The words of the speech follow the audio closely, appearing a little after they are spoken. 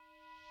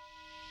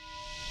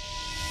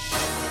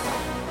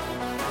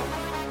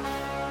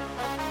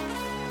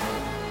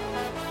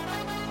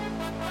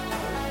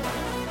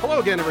Hello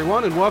again,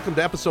 everyone, and welcome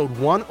to episode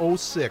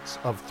 106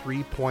 of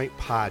 3 Point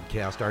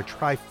Podcast. Our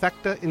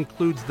trifecta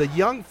includes the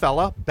young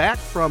fella back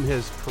from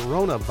his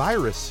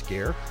coronavirus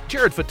scare,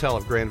 Jared Fattel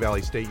of Grand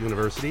Valley State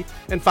University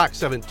and Fox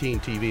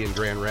 17 TV in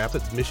Grand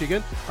Rapids,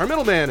 Michigan. Our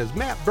middleman is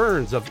Matt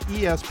Burns of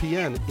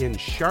ESPN in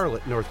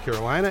Charlotte, North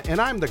Carolina,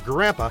 and I'm the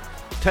grandpa,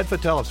 Ted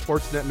Fattel of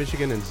Sportsnet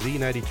Michigan and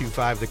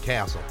Z92.5 The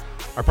Castle.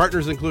 Our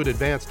partners include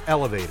Advanced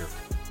Elevator,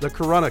 The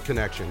Corona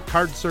Connection,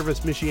 Card Service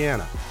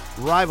Michiana,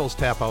 Rivals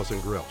Tap House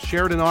and Grill,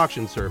 Sheridan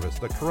Auction Service,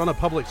 the Corona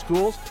Public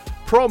Schools,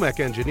 ProMech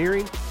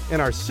Engineering,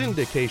 and our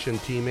syndication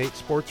teammate,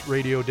 Sports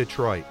Radio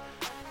Detroit.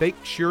 Make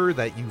sure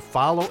that you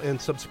follow and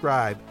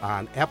subscribe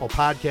on Apple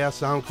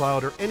Podcasts,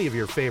 SoundCloud, or any of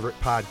your favorite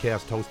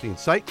podcast hosting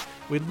sites.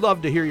 We'd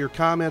love to hear your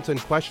comments and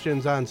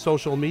questions on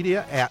social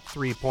media at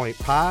 3 Point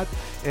Pod.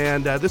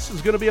 And this is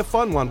going to be a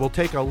fun one. We'll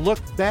take a look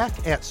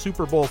back at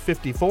Super Bowl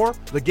 54,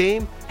 the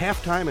game,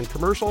 halftime, and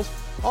commercials.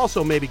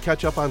 Also, maybe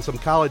catch up on some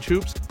college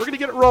hoops. We're going to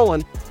get it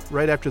rolling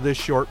right after this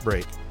short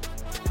break.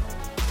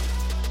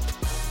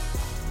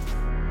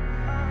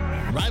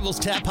 Rivals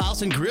Tap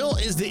House and Grill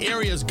is the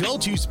area's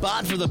go-to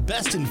spot for the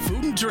best in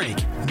food and drink.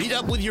 Meet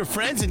up with your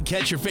friends and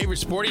catch your favorite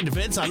sporting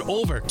events on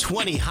over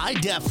 20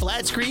 high-def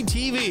flat-screen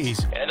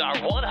TVs. And our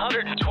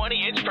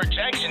 120-inch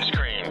projection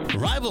screen.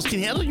 Rivals can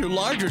handle your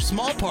large or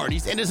small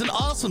parties and is an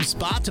awesome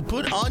spot to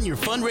put on your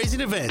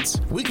fundraising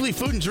events. Weekly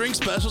food and drink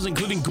specials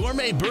including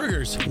gourmet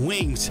burgers,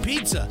 wings,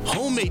 pizza,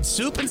 homemade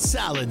soup, and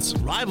salads.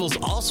 Rivals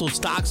also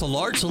stocks a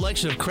large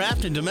selection of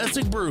craft and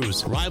domestic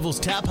brews. Rivals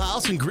Tap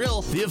House and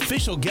Grill, the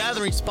official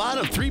gathering spot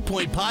of 3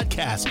 Point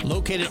Podcast,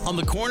 located on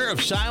the corner of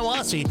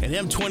Shiawassee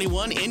and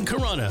M21 in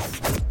Corona.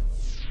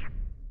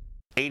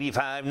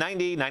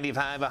 8590,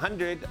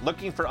 9500.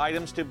 Looking for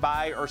items to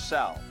buy or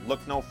sell? Look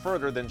no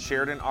further than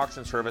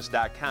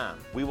SheridanAuctionService.com.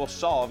 We will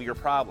solve your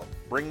problem.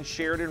 Bring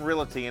Sheridan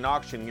Realty and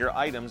auction your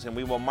items and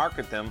we will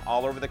market them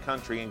all over the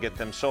country and get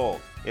them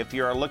sold. If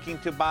you are looking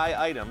to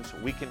buy items,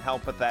 we can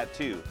help with that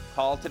too.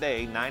 Call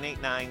today,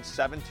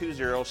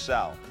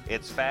 989-720-SELL.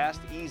 It's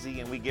fast, easy,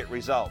 and we get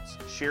results.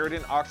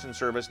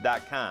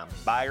 SheridanAuctionService.com.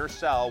 Buy or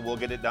sell, we'll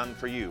get it done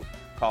for you.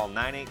 Call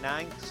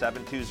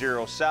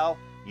 989-720-SELL.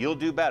 You'll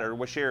do better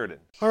with Sheridan.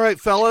 All right,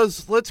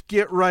 fellas, let's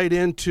get right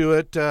into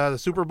it. The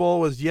Super Bowl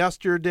was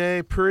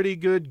yesterday. Pretty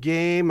good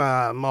game.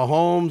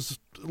 Mahomes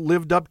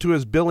lived up to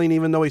his billing,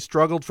 even though he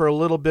struggled for a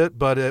little bit,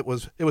 but it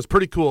was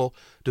pretty cool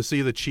to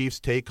see the Chiefs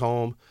take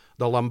home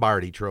the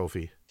Lombardi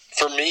Trophy.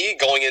 For me,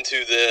 going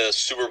into the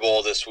Super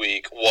Bowl this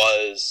week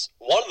was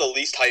one of the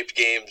least hyped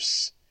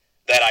games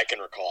that I can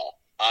recall,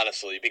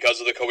 honestly, because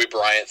of the Kobe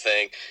Bryant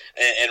thing.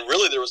 And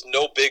really, there was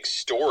no big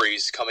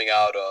stories coming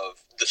out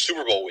of the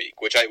Super Bowl week,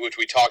 which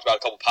we talked about a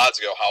couple pods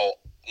ago, how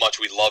much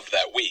we loved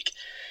that week.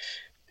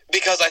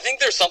 Because I think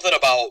there's something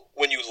about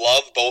when you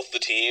love both the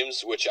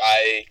teams, which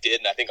I did,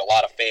 and I think a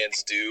lot of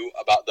fans do,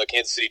 about the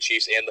Kansas City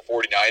Chiefs and the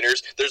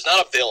 49ers, there's not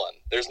a villain.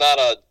 There's not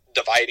a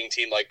dividing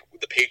team like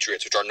the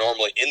Patriots, which are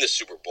normally in the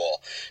Super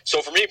Bowl.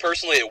 So for me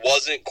personally, it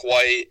wasn't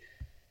quite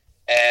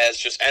as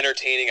just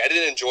entertaining. I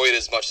didn't enjoy it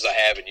as much as I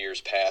have in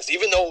years past,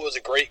 even though it was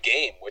a great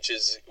game, which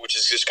is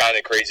just kind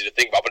of crazy to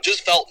think about, but it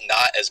just felt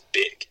not as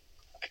big.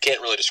 I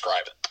can't really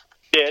describe it.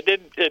 Yeah,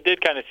 it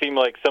did kind of seem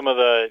like some of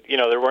the,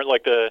 there weren't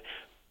like the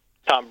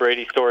Tom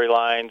Brady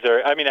storylines,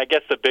 or I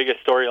guess the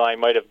biggest storyline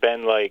might have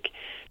been like,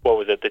 what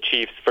was it, the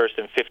Chiefs first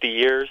in 50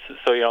 years.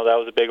 So, that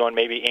was a big one.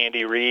 Maybe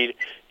Andy Reid,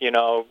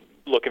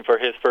 looking for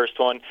his first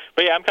one.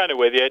 But yeah, I'm kind of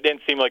with you. It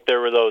didn't seem like there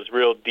were those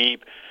real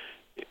deep,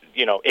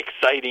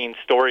 exciting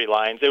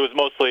storylines. It was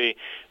mostly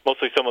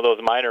some of those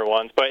minor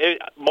ones. But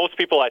most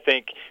people, I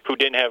think, who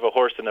didn't have a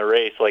horse in the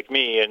race, like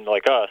me and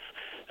like us,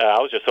 I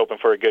was just hoping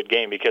for a good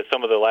game because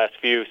some of the last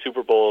few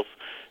Super Bowls,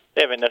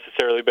 they haven't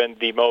necessarily been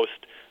the most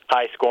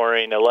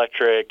high-scoring,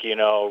 electric,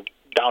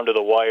 down to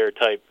the wire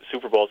type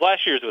Super Bowls.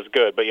 Last year's was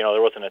good, but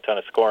there wasn't a ton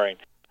of scoring.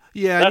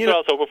 Yeah, that's what I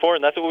was hoping for,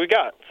 and that's what we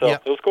got. So yeah.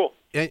 It was cool.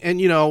 And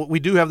we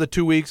do have the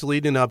 2 weeks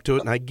leading up to it,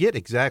 and I get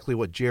exactly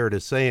what Jared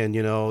is saying.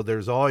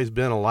 There's always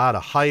been a lot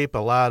of hype, a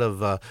lot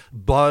of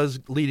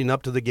buzz leading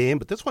up to the game,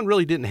 but this one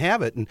really didn't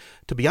have it. And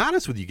to be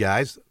honest with you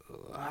guys,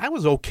 I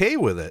was okay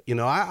with it.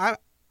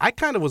 I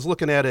kind of was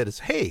looking at it as,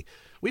 hey,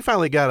 we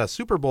finally got a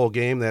Super Bowl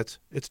game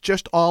it's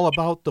just all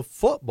about the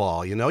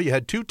football. You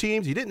had two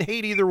teams. You didn't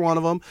hate either one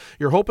of them.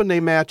 You're hoping they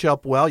match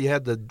up well. You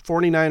had the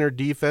 49er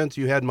defense.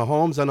 You had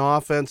Mahomes on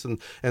offense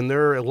and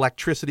their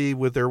electricity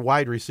with their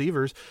wide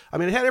receivers.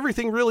 It had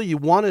everything really you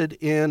wanted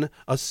in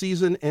a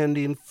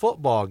season-ending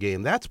football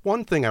game. That's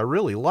one thing I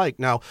really like.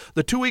 Now,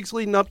 the 2 weeks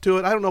leading up to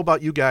it, I don't know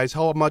about you guys,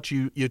 how much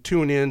you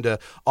tune into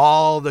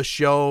all the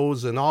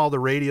shows and all the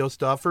radio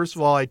stuff. First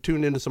of all, I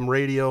tuned into some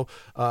radio,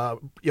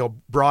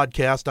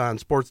 broadcast on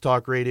Sports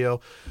Talk Radio.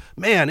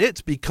 Man,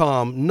 it's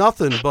become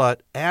nothing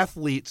but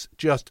athletes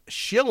just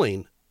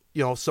shilling.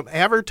 Some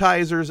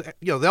advertisers,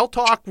 they'll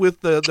talk with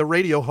the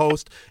radio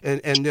host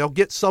and they'll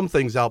get some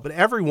things out, but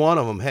every one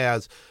of them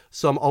has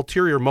some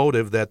ulterior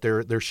motive that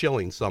they're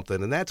shilling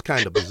something, and that's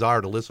kind of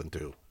bizarre to listen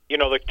to.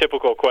 The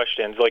typical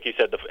questions, like you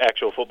said, the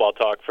actual football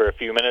talk for a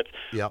few minutes.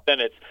 Yep.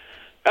 Then it's,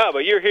 oh,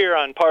 but you're here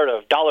on part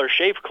of Dollar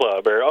Shave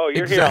Club, or, oh,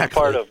 you're here on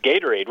part of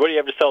Gatorade. What do you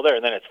have to sell there?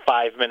 And then it's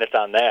 5 minutes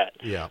on that.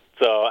 Yeah.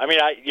 So, I mean,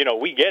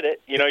 we get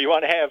it. You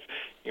want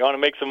to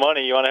make some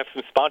money. You want to have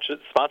some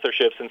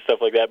sponsorships and stuff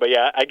like that. But,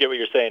 yeah, I get what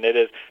you're saying.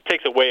 It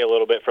takes away a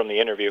little bit from the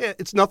interview. Yeah,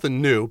 it's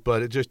nothing new,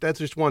 but that's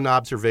just one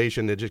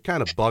observation that just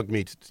kind of bugged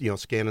me,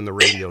 scanning the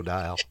radio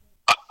dial.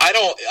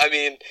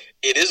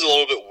 It is a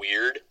little bit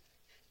weird,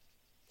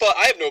 but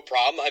I have no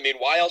problem. I mean,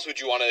 why else would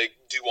you want to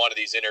do one of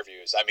these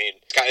interviews? I mean,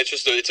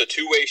 it's a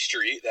two-way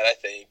street that I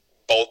think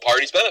both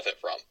parties benefit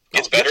from.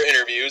 It's better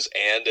interviews,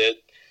 and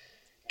it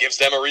gives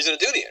them a reason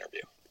to do the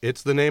interview.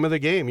 It's the name of the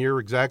game. You're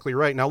exactly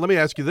right. Now, let me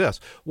ask you this.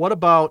 What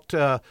about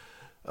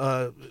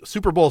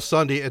Super Bowl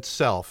Sunday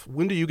itself?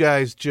 When do you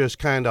guys just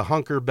kind of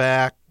hunker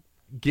back,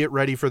 get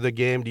ready for the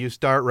game? Do you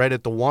start right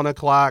at the 1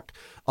 o'clock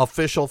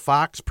official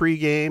Fox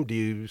pregame? Do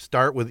you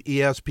start with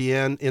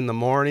ESPN in the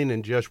morning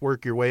and just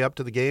work your way up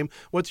to the game?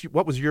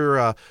 What was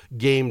your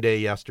game day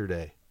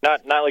yesterday?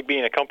 Not like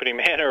being a company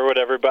man or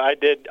whatever, but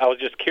I was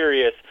just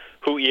curious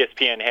who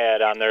ESPN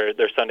had on their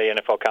Sunday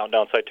NFL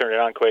countdown, so I turned it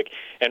on quick.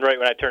 And right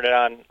when I turned it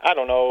on, I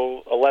don't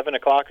know, 11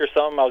 o'clock or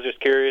something, I was just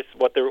curious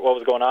what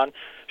was going on.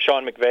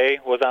 Sean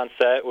McVay was on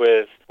set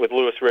with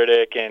Louis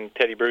Riddick and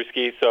Teddy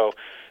Bruschi, so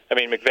I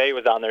mean, McVay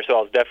was on there, so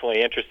I was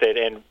definitely interested.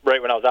 And right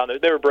when I was on there,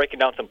 they were breaking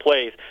down some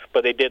plays,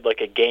 but they did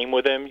like a game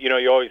with him.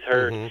 You always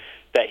heard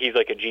that he's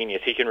like a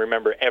genius. He can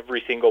remember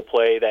every single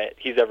play that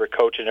he's ever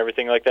coached and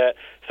everything like that.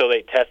 So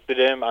they tested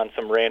him on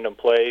some random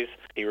plays.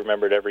 He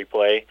remembered every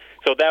play.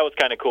 So that was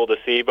kind of cool to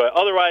see. But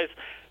otherwise,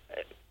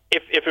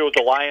 if it was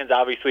the Lions,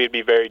 obviously it'd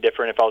be very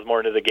different if I was more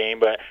into the game.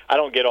 But I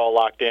don't get all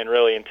locked in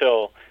really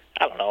until,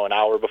 I don't know, an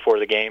hour before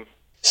the game.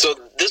 So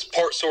this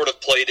part sort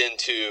of played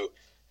into...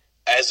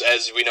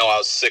 As we know, I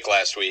was sick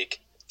last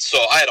week, so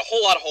I had a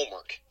whole lot of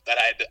homework that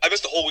I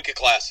missed a whole week of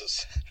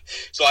classes,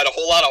 so I had a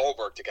whole lot of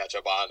homework to catch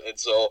up on, and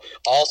so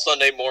all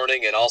Sunday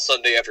morning and all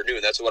Sunday afternoon,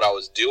 that's what I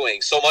was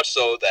doing, so much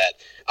so that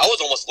I was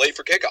almost late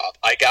for kickoff.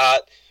 I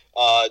got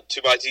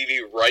to my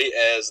TV right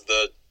as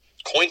the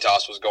coin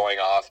toss was going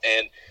off,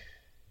 and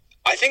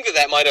I think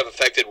that might have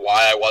affected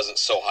why I wasn't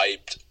so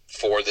hyped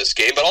for this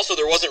game, but also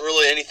there wasn't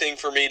really anything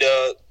for me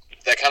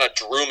that kind of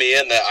drew me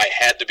in that I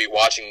had to be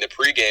watching the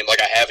pregame like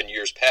I have in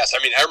years past.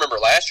 I mean, I remember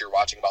last year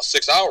watching about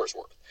 6 hours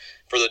worth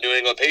for the New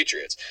England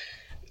Patriots.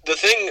 The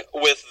thing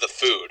with the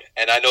food,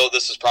 and I know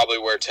this is probably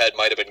where Ted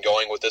might have been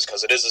going with this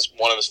because it is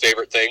one of his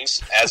favorite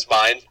things, as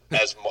mine,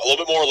 as a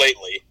little bit more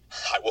lately,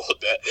 I will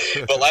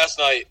admit. But last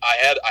night I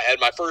had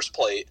my first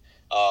plate.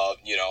 I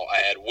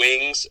had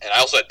wings and I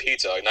also had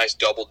pizza, a nice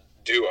double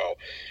duo.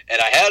 And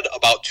I had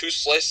about 2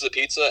 slices of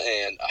pizza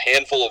and a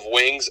handful of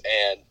wings,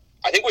 and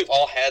I think we've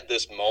all had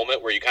this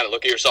moment where you kind of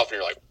look at yourself and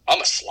you're like, I'm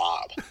a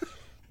slob.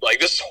 Like,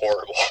 this is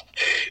horrible.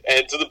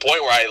 And to the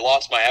point where I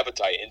lost my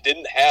appetite and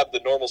didn't have the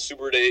normal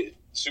Super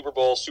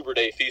Bowl Super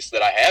Day feast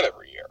that I have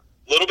every year.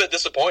 A little bit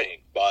disappointing,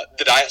 but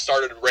the diet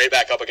started right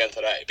back up again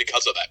today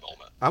because of that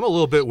moment. I'm a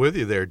little bit with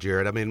you there,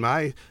 Jared. I mean,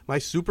 my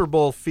Super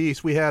Bowl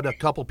feast, we had a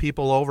couple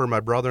people over. My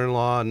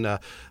brother-in-law and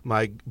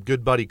my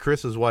good buddy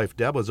Chris's wife,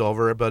 Deb, was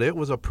over. But it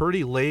was a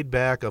pretty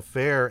laid-back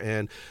affair,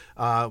 and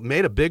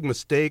made a big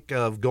mistake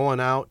of going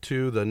out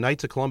to the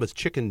Knights of Columbus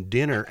chicken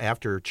dinner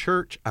after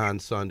church on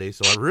Sunday.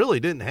 So I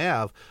really didn't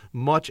have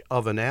much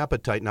of an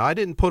appetite. Now, I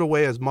didn't put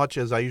away as much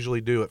as I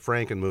usually do at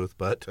Frankenmuth,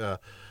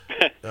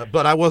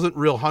 but I wasn't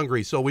real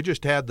hungry, so we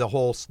just had the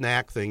whole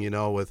snack thing,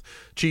 with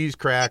cheese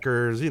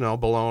crackers,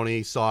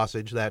 bologna,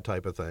 sausage, that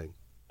type of thing.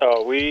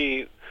 Oh,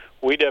 we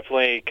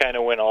definitely kind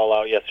of went all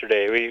out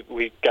yesterday.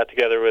 We got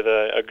together with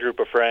a group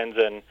of friends,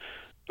 and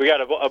we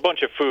got a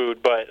bunch of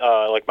food, but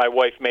like my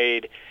wife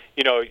made,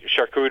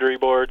 charcuterie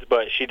boards,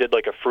 but she did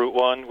like a fruit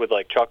one with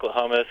like chocolate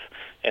hummus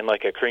and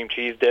like a cream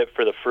cheese dip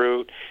for the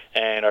fruit,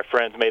 and our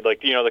friends made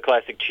like, the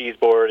classic cheese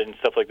board and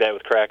stuff like that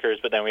with crackers,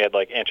 but then we had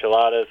like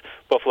enchiladas,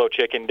 buffalo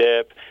chicken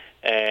dip,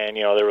 and,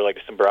 there were like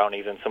some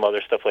brownies and some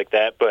other stuff like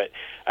that. But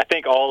I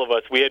think all of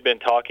us, we had been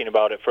talking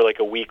about it for like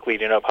a week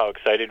leading up, how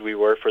excited we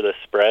were for the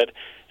spread,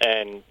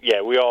 and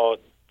yeah, we all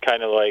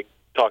kind of like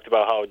talked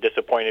about how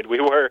disappointed we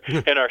were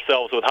in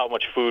ourselves with how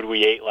much food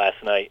we ate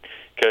last night,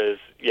 because,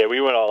 yeah, we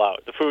went all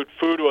out. The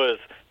food was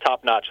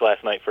top-notch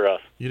last night for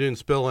us. You didn't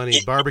spill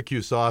any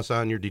barbecue sauce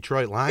on your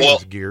Detroit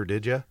Lions gear,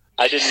 did you?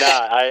 I did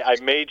not. I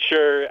made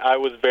sure I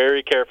was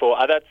very careful.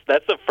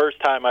 That's the first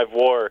time I've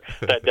wore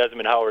that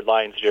Desmond Howard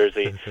Lions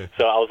jersey,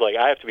 so I was like,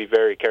 I have to be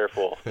very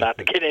careful not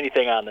to get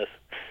anything on this.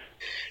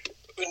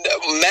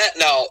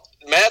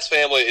 Matt's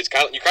family is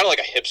you're kind of like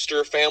a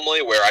hipster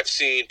family, where I've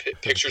seen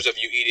pictures of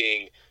you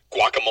eating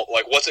guacamole,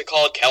 like what's it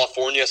called,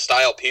 California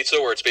style pizza,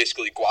 where it's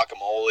basically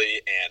guacamole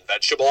and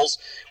vegetables.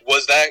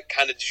 Was that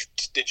kind of,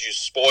 did you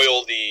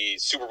spoil the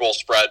Super Bowl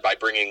spread by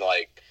bringing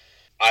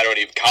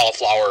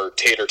cauliflower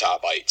tater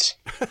tot bites?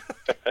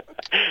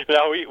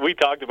 No, we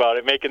talked about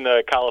it, making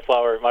the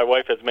cauliflower. My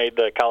wife has made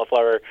the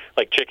cauliflower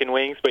like chicken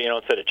wings, but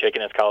instead of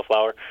chicken, it's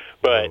cauliflower.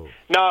 But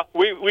no,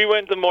 we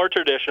went the more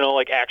traditional,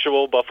 like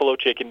actual buffalo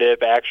chicken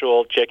dip,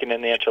 actual chicken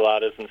in the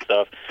enchiladas and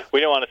stuff.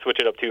 We didn't want to switch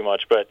it up too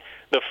much, but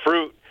the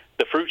fruit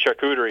the fruit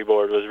charcuterie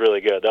board was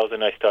really good. That was a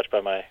nice touch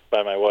by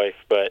my wife.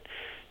 But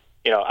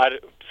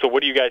so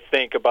what do you guys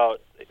think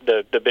about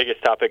the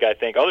biggest topic? I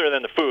think other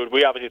than the food,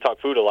 we obviously talk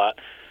food a lot.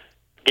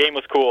 Game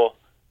was cool.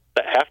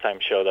 The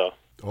halftime show though.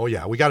 Oh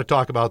yeah, we got to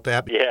talk about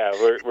that. Yeah,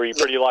 were you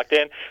pretty locked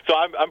in? So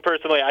I'm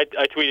personally, I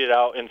tweeted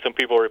out and some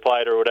people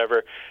replied or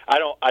whatever. I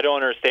don't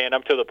understand.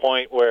 I'm to the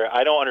point where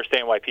I don't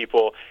understand why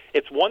people.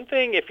 It's one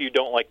thing if you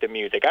don't like the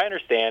music. I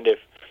understand if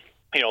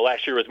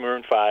last year was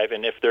Maroon 5,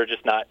 and if they're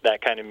just not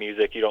that kind of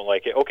music, you don't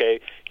like it. Okay,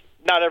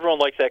 not everyone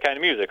likes that kind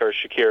of music, or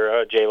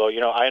Shakira, J-Lo.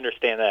 I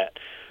understand that.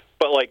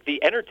 But like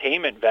the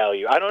entertainment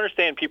value, I don't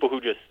understand people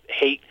who just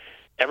hate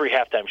every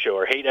halftime show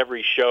or hate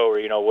every show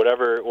or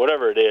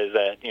whatever it is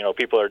that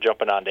people are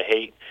jumping on to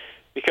hate.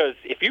 Because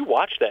if you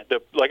watch that,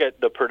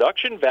 the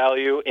production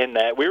value in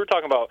that, we were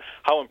talking about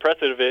how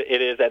impressive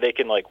it is that they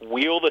can like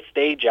wheel the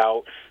stage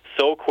out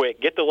so quick,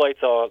 get the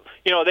lights off.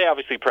 They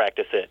obviously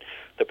practice it.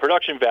 The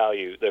production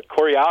value, the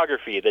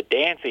choreography, the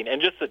dancing,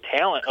 and just the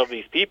talent of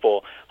these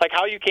people. Like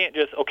how you can't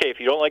just, okay, if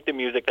you don't like the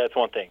music, that's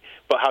one thing.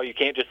 But how you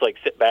can't just like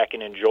sit back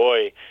and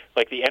enjoy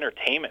like the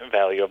entertainment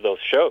value of those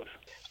shows.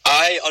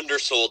 I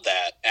undersold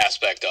that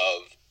aspect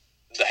of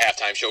the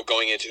halftime show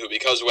going into it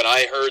because when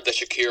I heard that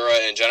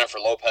Shakira and Jennifer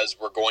Lopez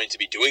were going to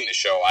be doing the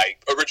show, I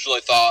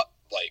originally thought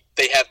like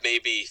they have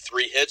maybe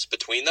 3 hits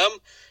between them.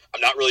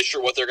 I'm not really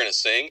sure what they're going to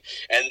sing,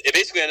 and it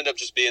basically ended up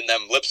just being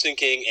them lip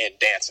syncing and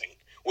dancing,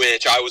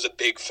 which I was a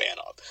big fan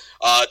of.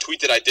 A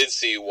tweet that I did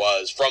see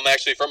was from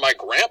my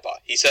grandpa.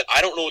 He said,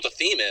 "I don't know what the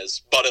theme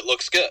is, but it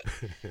looks good,"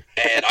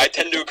 and I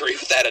tend to agree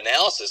with that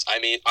analysis. I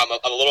mean, I'm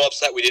a little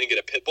upset we didn't get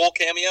a Pitbull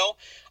cameo.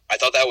 I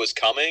thought that was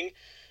coming,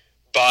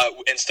 but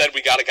instead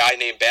we got a guy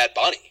named Bad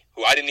Bunny,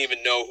 who I didn't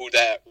even know who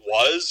that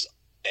was,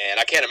 and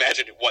I can't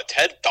imagine what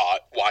Ted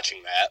thought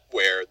watching that,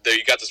 where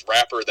you got this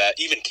rapper that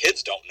even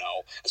kids don't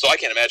know, so I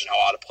can't imagine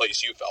how out of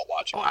place you felt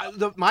watching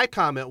that. My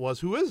comment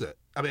was, who is it?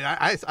 I mean,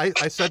 I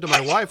said to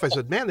my wife, I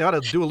said, man, they ought to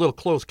do a little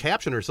closed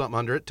caption or something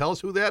under it. Tell us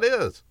who that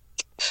is.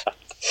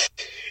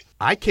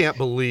 I can't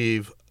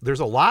believe there's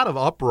a lot of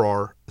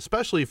uproar,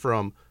 especially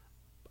from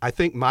I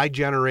think my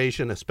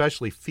generation,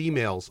 especially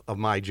females of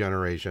my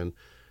generation,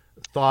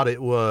 thought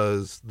it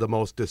was the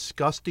most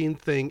disgusting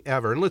thing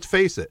ever. And let's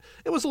face it,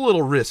 it was a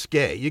little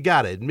risque. You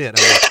got to admit.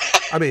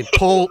 I mean,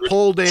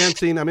 pole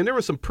dancing. I mean, there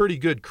were some pretty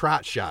good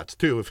crotch shots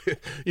too.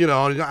 And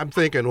I'm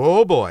thinking,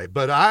 oh boy.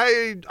 But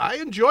I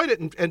enjoyed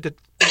it.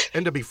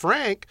 And to be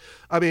frank,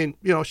 I mean,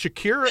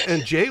 Shakira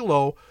and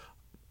J-Lo.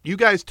 You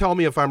guys tell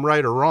me if I'm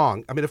right or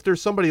wrong. I mean, if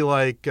there's somebody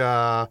like,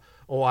 I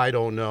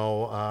don't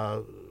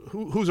know.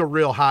 Who's a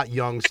real hot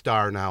young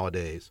star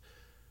nowadays?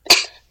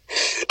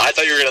 I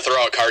thought you were going to throw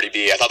out Cardi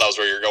B. I thought that was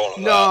where you were going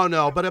with that.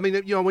 No. But I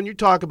mean, when you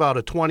talk about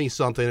a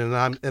 20-something,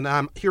 and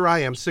I'm here, I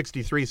am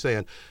 63,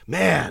 saying,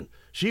 man,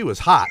 she was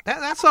hot.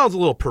 That sounds a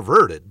little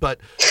perverted. But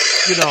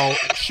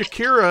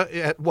Shakira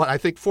at I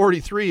think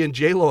 43, and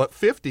J-Lo at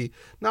 50.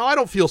 Now I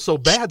don't feel so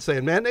bad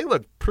saying, man, they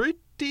look pretty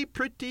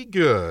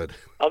good.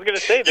 I was going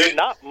to say they're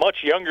not much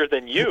younger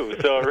than you,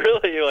 so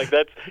really, like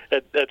that's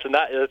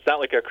not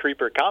like a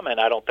creeper comment,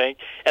 I don't think.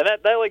 And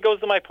that like goes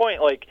to my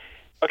point. Like,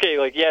 okay,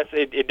 like yes,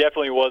 it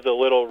definitely was a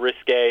little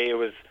risque. It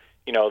was,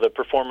 the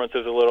performance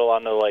was a little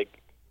on the like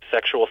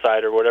sexual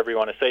side or whatever you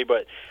want to say.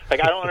 But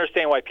like, I don't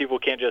understand why people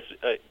can't just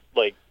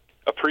like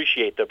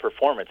appreciate the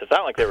performance. It's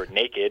not like they were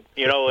naked,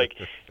 like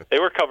they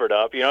were covered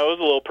up. It was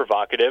a little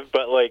provocative,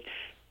 but like.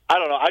 I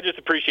don't know. I just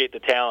appreciate the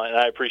talent, and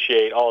I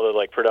appreciate all the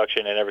like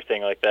production and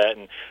everything like that.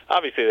 And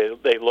obviously,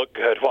 they look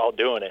good while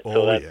doing it,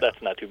 so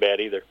that's not too bad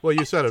either. Well,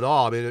 you said it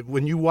all. I mean,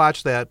 when you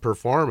watch that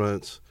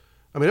performance,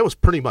 I mean, it was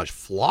pretty much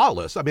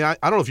flawless. I mean, I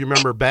don't know if you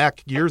remember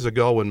back years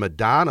ago when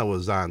Madonna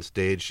was on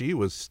stage; she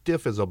was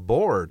stiff as a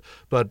board.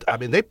 But I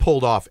mean, they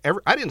pulled off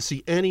I didn't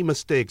see any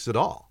mistakes at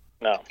all.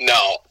 No.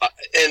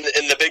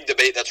 And the big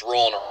debate that's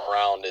rolling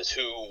around is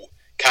who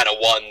kind of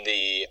won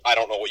the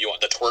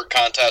twerk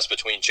contest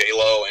between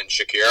J-Lo and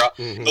Shakira.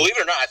 Mm-hmm. Believe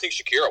it or not, I think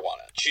Shakira won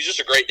it. She's just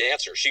a great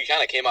dancer. She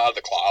kind of came out of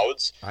the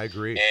clouds. I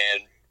agree.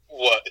 And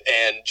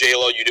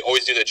J-Lo, you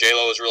always knew that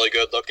J-Lo was really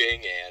good looking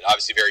and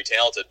obviously very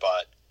talented,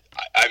 but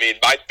I mean,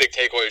 my big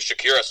takeaway is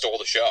Shakira stole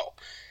the show.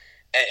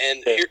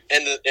 And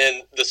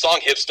the song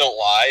 "Hips Don't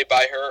Lie"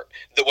 by her,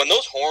 when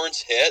those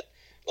horns hit,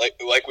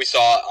 like we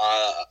saw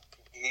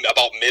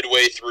about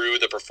midway through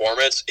the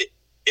performance,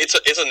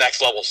 it's a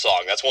next level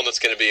song. That's one that's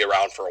going to be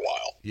around for a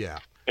while. Yeah.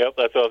 Yep,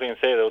 that's what I was going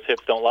to say. Those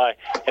hips don't lie.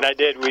 And I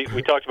did.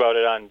 We talked about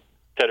it on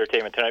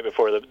Entertainment Tonight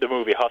before the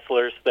movie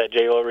Hustlers that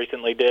J-Lo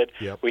recently did.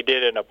 Yep. We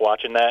did end up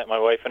watching that, my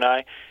wife and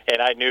I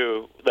I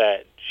knew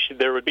that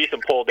there would be some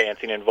pole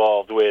dancing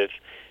involved with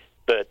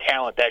the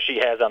talent that she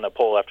has on the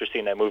pole after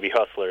seeing that movie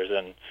Hustlers,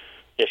 and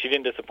yeah, she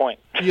didn't disappoint.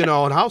 And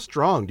how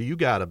strong do you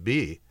got to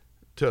be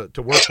to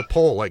work the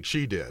pole like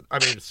she did? I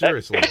mean,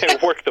 seriously.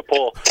 Work the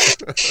pole.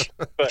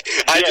 But,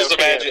 I just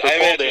imagine.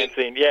 Pole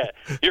dancing, yeah.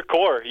 Your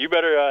core, you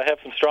better have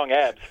some strong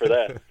abs for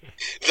that.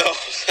 No,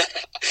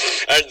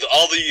 and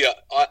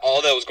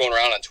all that was going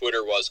around on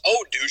Twitter was,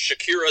 "Oh, do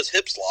Shakira's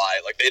hips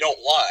lie? Like they don't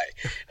lie."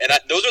 And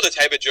those are the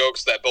type of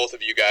jokes that both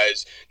of you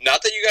guys,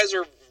 not that you guys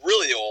are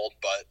really old,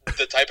 but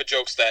the type of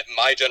jokes that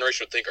my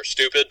generation would think are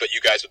stupid, but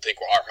you guys would think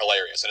are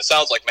hilarious. And it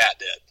sounds like Matt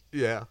did.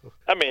 Yeah.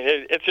 I mean,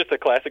 it's just a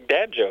classic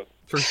dad joke.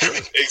 For sure.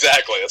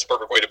 Exactly. That's a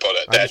perfect way to put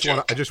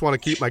it. I just want to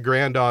keep my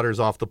granddaughters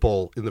off the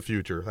pole in the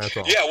future. That's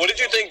all. Yeah, what did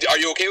you think? Are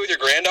you okay with your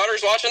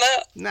granddaughters watching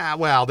that? Nah,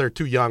 well, they're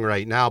too young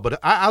right now, but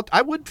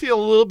I would feel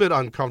a little bit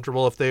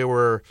uncomfortable if they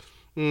were,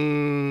 I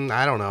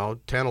don't know,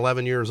 10,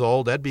 11 years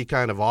old. That'd be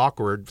kind of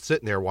awkward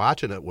sitting there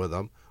watching it with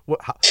them.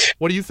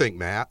 What do you think,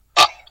 Matt?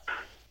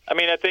 I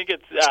mean, I think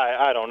it's,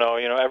 I don't know,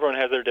 everyone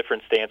has their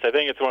different stance. I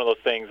think it's one of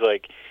those things,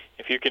 like,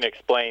 if you can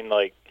explain,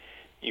 like,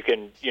 you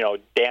can,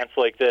 dance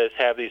like this,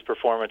 have these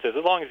performances,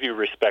 as long as you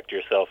respect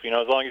yourself,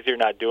 as long as you're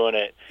not doing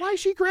it. Why is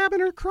she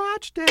grabbing her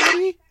crotch,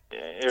 Daddy?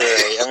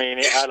 Right. I mean,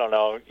 I don't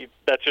know.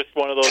 That's just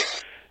one of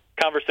those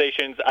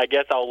conversations I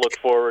guess I'll look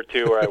forward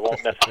to, or I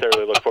won't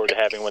necessarily look forward to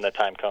having when the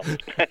time comes.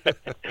 But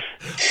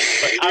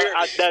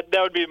that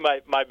would be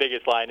my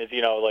biggest line is,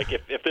 like,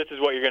 if this is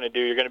what you're going to do,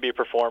 you're going to be a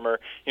performer,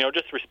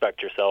 just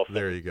respect yourself.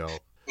 There you go.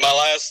 My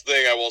last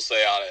thing I will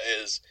say on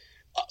it is,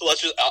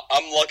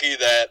 I'm lucky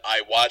that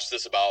I watched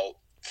this about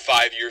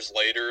 5 years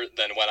later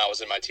than when I was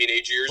in my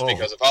teenage years,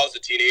 because if I was a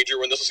teenager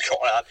when this was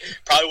going on,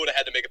 probably would have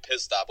had to make a pit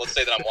stop. Let's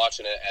say that I'm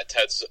watching it at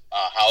Ted's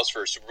house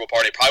for a Super Bowl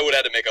party. Probably would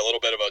have had to make a little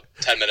bit of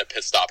a 10-minute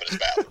pit stop in his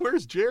bathroom.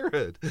 Where's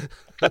Jared?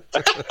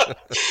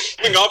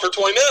 Been gone for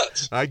 20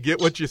 minutes. I get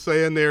what you're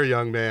saying there,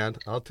 young man.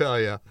 I'll tell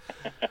you.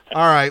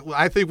 All right,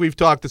 I think we've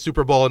talked the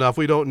Super Bowl enough.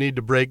 We don't need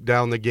to break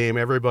down the game.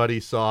 Everybody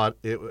saw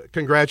it.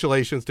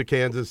 Congratulations to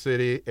Kansas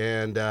City.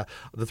 And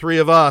the three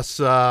of us,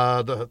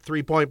 the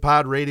 3-Point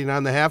Pod rating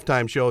on the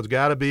halftime show has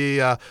got to be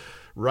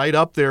right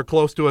up there,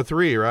 close to a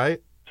 3,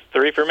 right?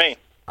 3 for me.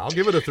 I'll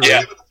give it a 3.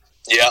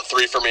 Yeah,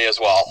 3 for me as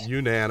well.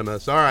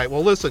 Unanimous. All right.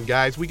 Well, listen,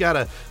 guys, we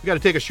gotta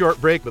take a short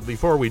break, but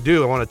before we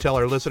do, I want to tell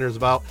our listeners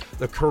about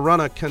the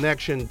Corunna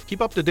Connection.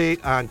 Keep up to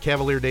date on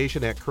Cavalier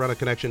Nation at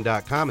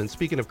CorunnaConnection.com. And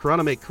speaking of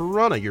Corunna, make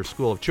Corunna your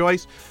school of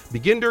choice.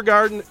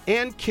 Begindergarten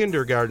and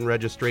kindergarten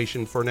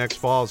registration for next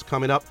fall is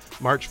coming up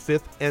March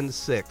 5th and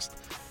 6th.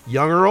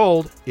 Young or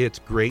old, it's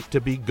great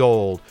to be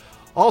gold.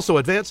 Also,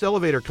 Advanced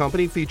Elevator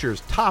Company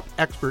features top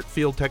expert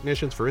field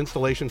technicians for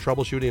installation,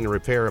 troubleshooting, and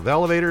repair of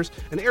elevators,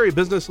 an area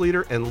business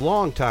leader and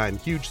longtime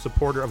huge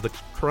supporter of the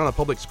Corunna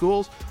Public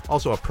Schools,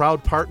 also a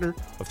proud partner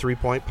of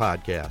 3-Point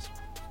Podcast.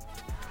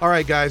 All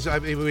right, guys,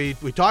 we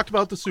talked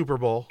about the Super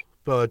Bowl,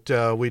 but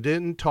we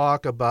didn't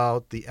talk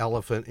about the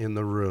elephant in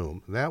the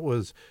room. That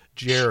was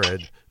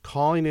Jared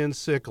calling in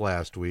sick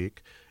last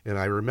week, and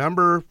I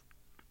remember...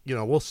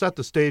 we'll set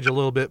the stage a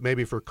little bit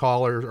maybe for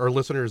callers or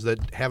listeners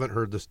that haven't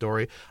heard the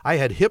story. I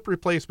had hip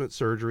replacement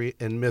surgery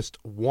and missed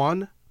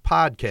one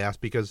podcast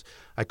because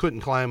I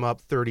couldn't climb up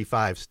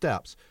 35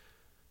 steps.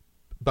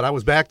 But I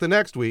was back the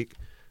next week.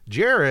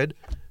 Jared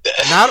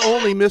not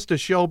only missed a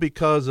show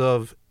because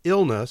of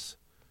illness,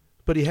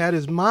 but he had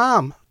his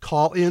mom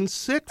call in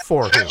sick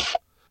for him.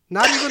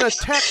 Not even a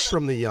text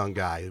from the young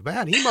guy.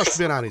 Man, he must have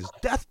been on his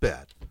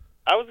deathbed.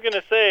 I was going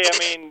to say, I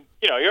mean,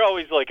 you're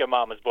always like a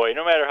mama's boy,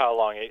 no matter how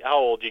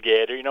old you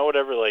get, or,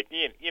 whatever, like,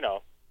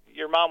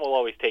 your mom will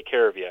always take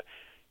care of you.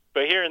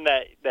 But hearing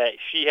that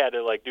she had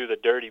to, like, do the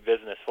dirty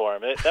business for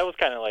him, that was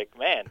kind of like,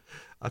 man,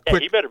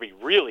 he better be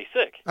really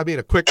sick. I mean,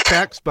 a quick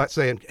text but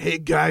saying, hey,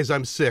 guys,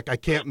 I'm sick. I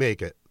can't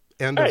make it.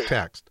 End of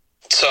text.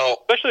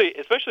 So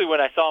especially when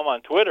I saw him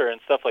on Twitter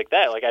and stuff like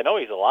that, like, I know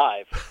he's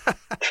alive.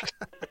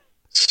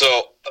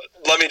 So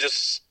let me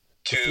just,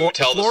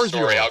 tell the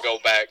story, I'll go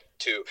back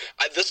to,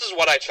 this is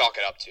what I chalk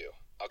it up to.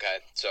 Okay,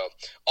 so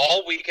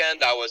all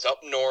weekend I was up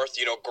north,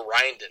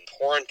 grinding,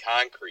 pouring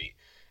concrete,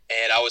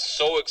 and I was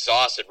so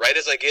exhausted. Right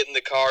as I get in the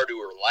car to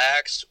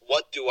relax,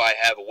 what do I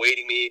have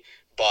awaiting me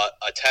but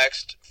a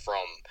text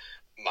from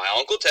my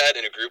Uncle Ted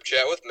in a group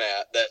chat with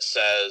Matt that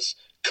says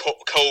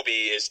Kobe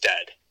is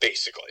dead,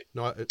 basically.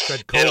 No, it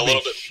said Kobe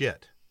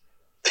shit.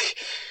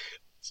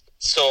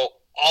 So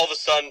all of a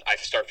sudden I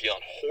start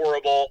feeling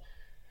horrible.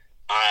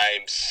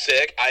 I'm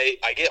sick.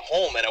 I get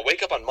home and I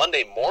wake up on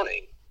Monday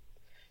morning.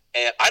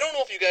 And I don't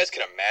know if you guys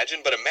can imagine,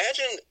 but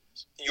imagine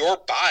your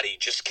body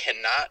just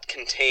cannot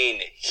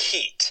contain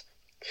heat,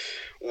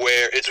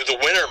 where it's the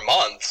winter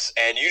months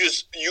and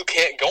you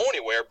can't go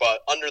anywhere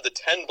but under the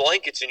 10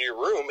 blankets in your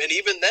room, and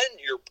even then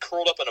you're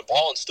curled up in a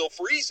ball and still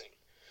freezing.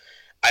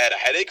 I had a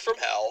headache from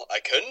hell.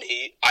 I couldn't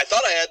eat. I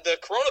thought I had the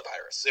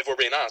coronavirus, if we're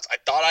being honest. I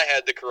thought I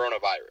had the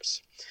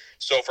coronavirus.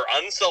 So for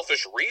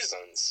unselfish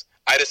reasons,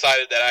 I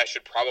decided that I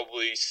should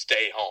probably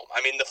stay home.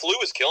 I mean, the flu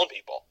is killing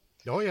people.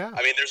 Oh, yeah.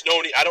 I mean, there's no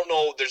need. I don't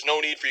know. There's no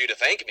need for you to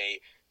thank me,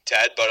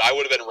 Ted, but I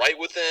would have been right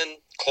within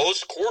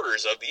close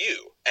quarters of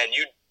you. And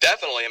you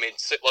definitely, I mean,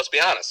 let's be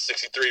honest,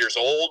 63 years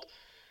old,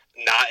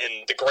 not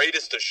in the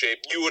greatest of shape.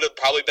 You would have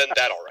probably been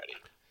dead already.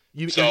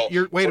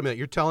 Wait a minute.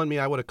 You're telling me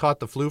I would have caught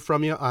the flu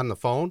from you on the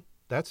phone?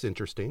 That's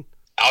interesting.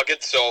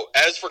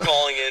 As for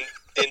calling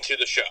into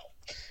the show,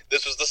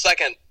 this was the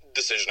second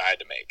decision I had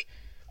to make.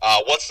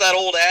 What's that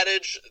old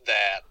adage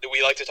that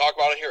we like to talk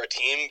about in here? A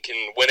team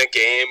can win a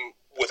game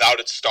without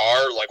its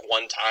star like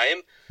one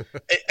time.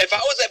 If I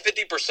was at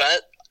 50%,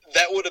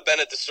 that would have been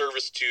a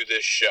disservice to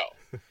this show.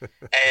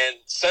 And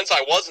since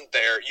I wasn't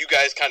there, you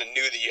guys kind of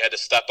knew that you had to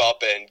step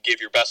up and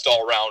give your best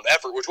all-around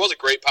effort, which was a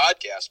great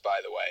podcast, by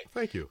the way.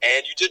 Thank you.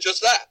 And you did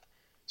just that.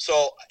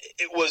 So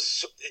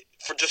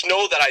just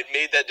know that I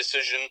made that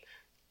decision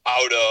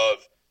out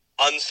of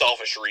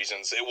unselfish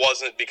reasons. It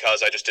wasn't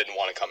because I just didn't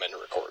want to come in to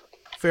record.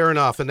 Fair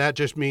enough. And that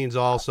just means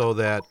also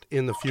that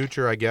in the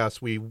future, I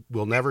guess, we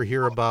will never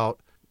hear about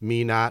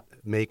me not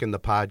making the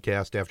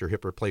podcast after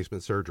hip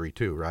replacement surgery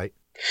too, right?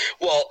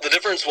 Well, the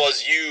difference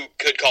was you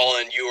could call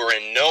in, you were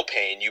in no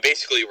pain. You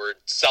basically were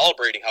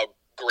celebrating how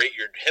great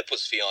your hip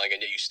was feeling,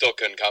 and yet you still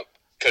couldn't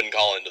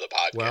call into the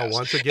podcast. Well,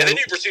 once again, and then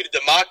you proceeded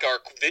to mock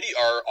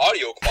our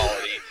audio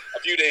quality a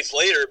few days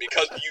later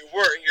because you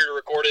weren't here to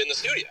record it in the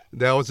studio.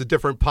 That was a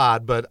different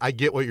pod, but I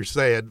get what you're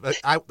saying.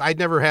 I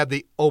never had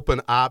the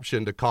open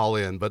option to call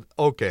in, but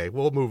okay,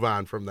 we'll move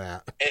on from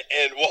that.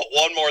 And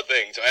one more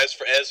thing. So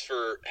as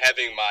for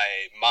having my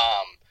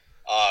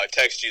mom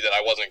text you that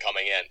I wasn't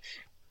coming in,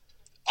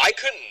 I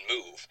couldn't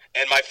move,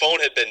 and my phone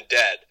had been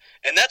dead.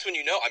 And that's when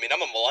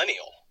I'm a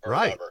millennial or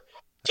right. whatever.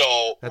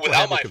 So that's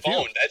without my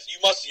phone,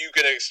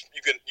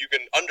 you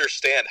can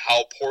understand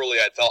how poorly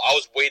I felt. I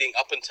was waiting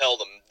up until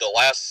the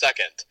last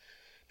second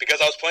because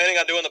I was planning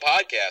on doing the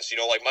podcast,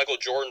 like Michael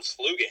Jordan's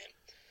flu game.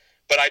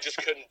 But I just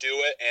couldn't do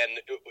it, and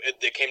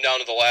it came down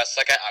to the last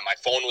second. My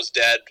phone was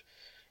dead.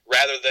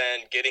 Rather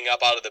than getting up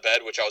out of the bed,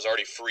 which I was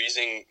already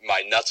freezing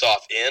my nuts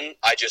off in,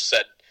 I just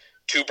said,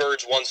 2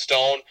 birds, 1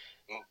 stone.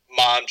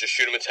 Mom, just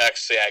shoot him a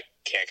text, say I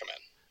can't come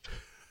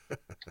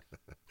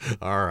in.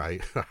 All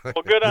right.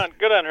 Well, good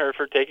on her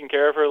for taking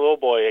care of her little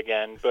boy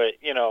again. But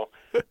yeah,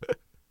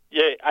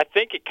 I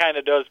think it kind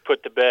of does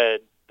put to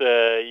bed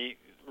the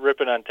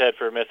ripping on Ted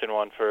for missing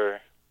one for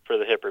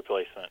the hip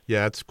replacement.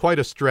 Yeah, it's quite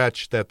a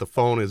stretch that the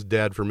phone is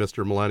dead for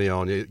Mr.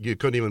 Millennial, and you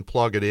couldn't even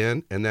plug it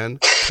in and then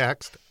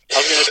text. I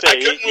was going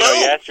to say,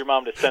 you asked your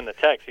mom to send the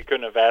text. You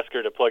couldn't have asked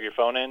her to plug your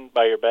phone in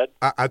by your bed?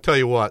 I tell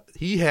you what,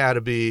 he had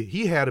to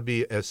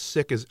be as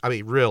sick as,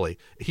 really,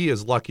 he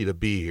is lucky to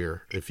be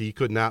here if he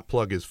could not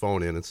plug his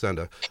phone in and send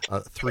a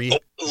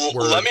 3-word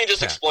Let me just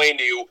text. explain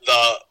to you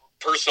the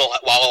personal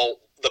hell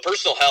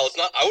is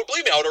not, I would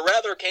believe me, I would have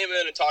rather came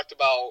in and talked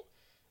about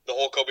the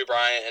whole Kobe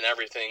Bryant and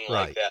everything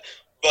like that.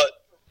 But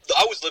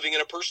I was living in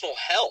a personal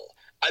hell.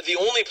 The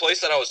only place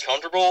that I was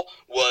comfortable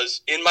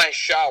was in my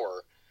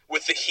shower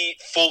with the heat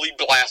fully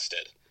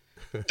blasted.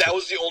 That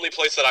was the only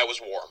place that I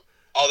was warm.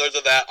 Other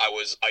than that, I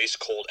was ice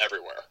cold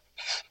everywhere.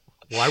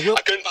 Well,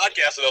 I couldn't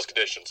podcast in those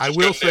conditions. I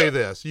will say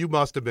this. You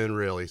must have been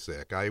really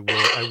sick. I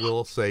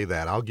will say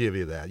that. I'll give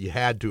you that. You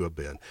had to have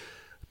been.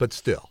 But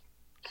still,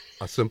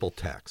 a simple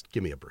text.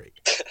 Give me a break.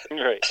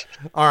 Right.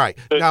 All right.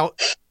 Now,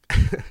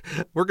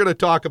 we're going to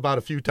talk about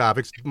a few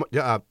topics.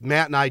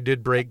 Matt and I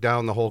did break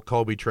down the whole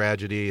Kobe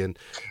tragedy, and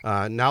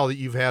now that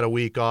you've had a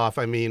week off,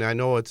 I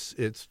know it's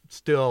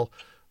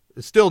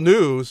still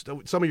news.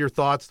 Some of your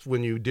thoughts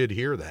when you did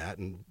hear that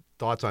and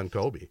thoughts on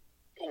Kobe.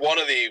 One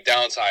of the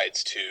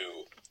downsides to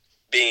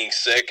being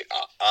sick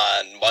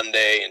on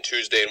Monday and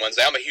Tuesday and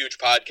Wednesday, I'm a huge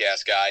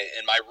podcast guy,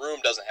 and my room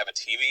doesn't have a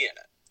TV in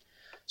it.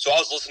 So I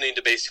was listening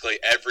to basically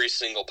every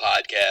single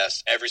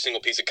podcast, every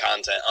single piece of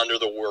content under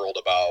the world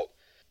about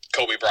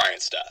Kobe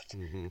Bryant's death.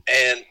 Mm-hmm.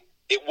 And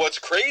what's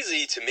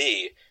crazy to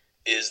me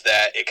is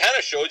that it kind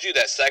of shows you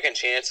that second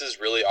chances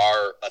really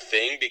are a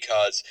thing,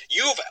 because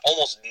you've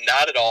almost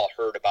not at all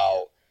heard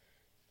about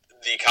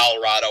the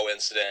Colorado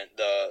incident,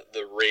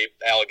 the rape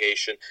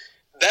allegation.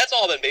 That's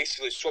all been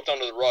basically swept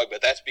under the rug,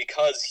 but that's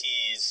because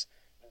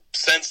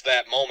since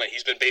that moment,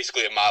 he's been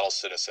basically a model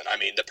citizen. I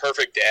mean, the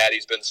perfect dad.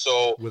 He's been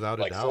so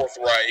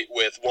forthright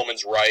with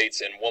women's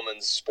rights and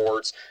women's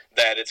sports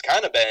that it's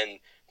kind of been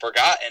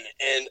forgotten.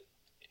 And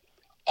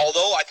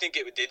although I think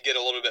it did get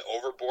a little bit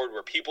overboard,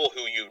 where people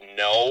who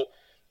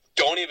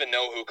don't even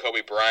know who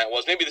Kobe Bryant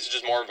was. Maybe this is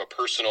just more of a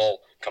personal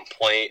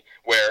complaint,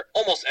 where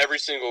almost every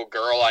single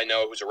girl I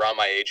know who's around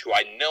my age, who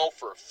I know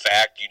for a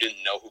fact you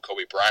didn't know who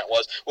Kobe Bryant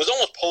was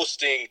almost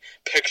posting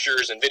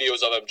pictures and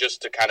videos of him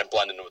just to kind of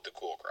blend in with the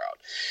cool crowd.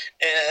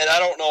 And I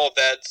don't know if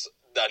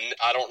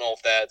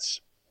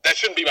that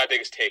shouldn't be my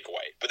biggest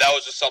takeaway, but that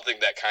was just something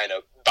that kind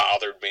of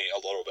bothered me a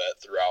little bit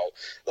throughout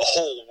the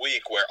whole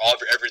week, where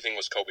everything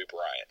was Kobe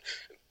Bryant.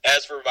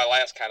 As for my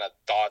last kind of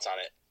thoughts on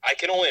it, I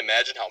can only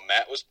imagine how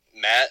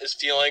Matt is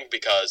feeling,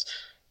 because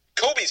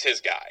Kobe's his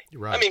guy.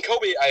 Right. I mean,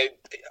 Kobe,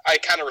 I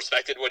kind of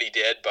respected what he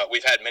did, but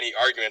we've had many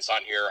arguments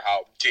on here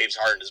how James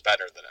Harden is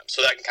better than him.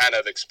 So that can kind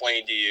of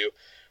explain to you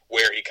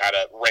where he kind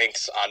of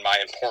ranks on my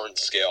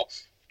importance scale.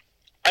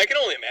 I can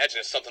only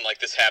imagine if something like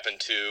this happened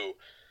to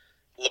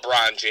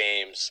LeBron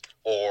James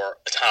or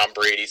Tom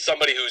Brady,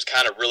 somebody who's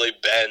kind of really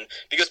been,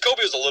 because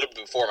Kobe was a little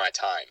bit before my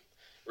time,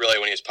 really,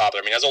 when he was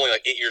popular. I mean, I was only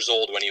like 8 years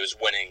old when he was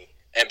winning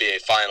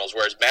NBA Finals,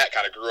 whereas Matt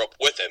kind of grew up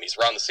with him. He's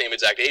around the same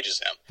exact age as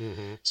him.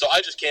 Mm-hmm. So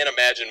I just can't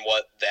imagine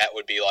what that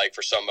would be like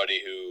for somebody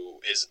who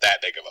is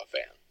that big of a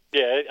fan.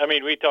 Yeah, I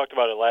mean, we talked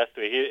about it last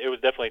week. It was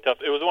definitely tough.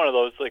 It was one of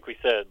those, like we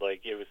said,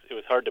 like it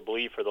was hard to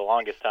believe for the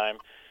longest time.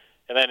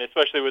 And then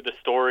especially with the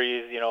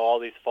stories, all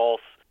these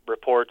false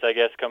reports, I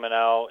guess, coming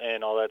out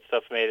and all that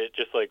stuff made it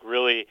just like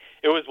really.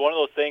 It was one of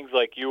those things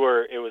like it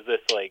was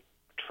this like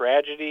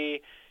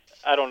tragedy.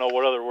 I don't know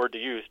what other word to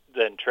use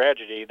than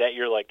tragedy that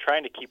you're like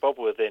trying to keep up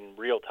with in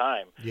real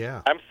time.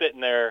 Yeah. I'm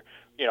sitting there,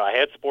 I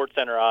had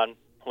SportsCenter on,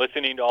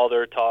 listening to all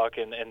their talk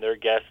and their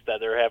guests that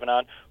they're having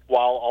on,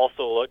 while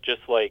also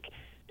just like,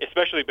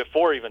 especially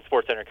before even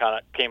SportsCenter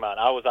came on,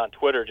 I was on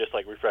Twitter just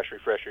like refresh,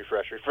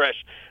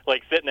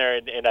 like sitting there,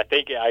 and I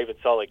think I even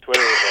saw like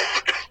Twitter was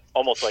like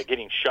almost like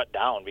getting shut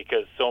down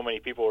because so many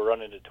people were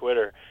running to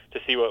Twitter to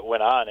see what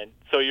went on, and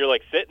so you're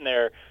like sitting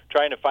there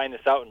trying to find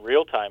this out in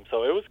real time.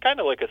 So it was kind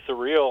of like a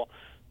surreal,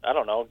 I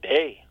don't know,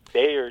 day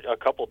or a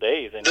couple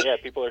days, and yeah,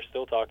 people are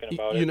still talking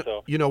about it.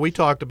 So we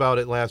talked about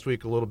it last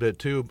week a little bit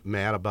too,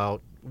 Matt,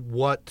 about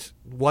what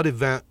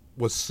event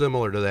was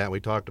similar to that. We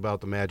talked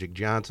about the Magic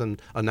Johnson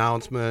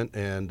announcement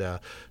and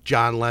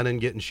John Lennon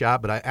getting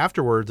shot, but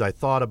afterwards I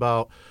thought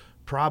about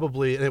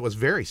probably, and it was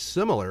very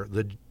similar,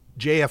 the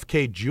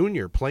JFK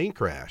Jr. plane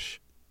crash.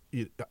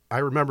 I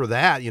remember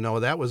that,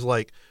 that was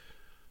like,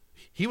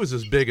 he was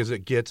as big as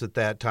it gets at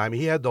that time.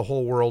 He had the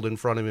whole world in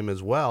front of him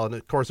as well, and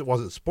of course it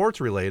wasn't sports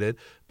related,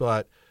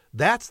 but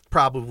that's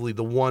probably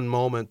the one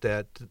moment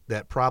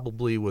that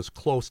probably was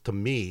close to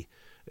me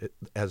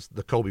as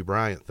the Kobe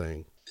Bryant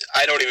thing.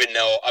 I don't even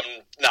know.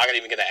 I'm not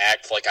even going to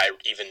act like I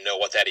even know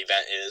what that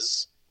event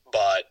is.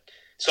 But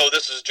so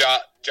this is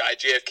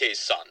JFK's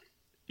son.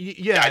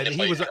 Yeah, and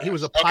he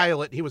was a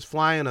pilot. Okay. He was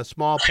flying a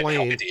small plane. I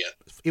have no idea.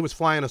 He was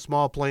flying a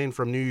small plane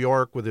from New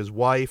York with his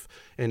wife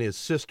and his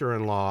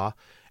sister-in-law,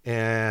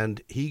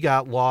 and he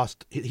got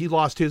lost. He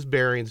lost his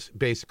bearings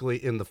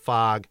basically in the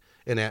fog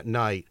and at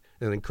night,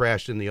 and then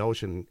crashed in the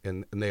ocean,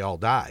 and they all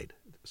died.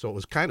 So it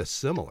was kind of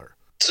similar.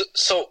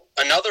 So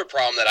another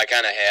problem that I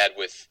kind of had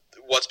with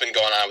what's been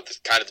going on with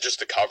kind of just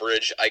the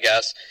coverage, I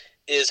guess,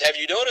 is have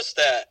you noticed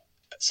that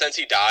since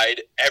he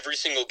died, every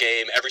single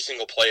game, every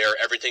single player,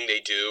 everything they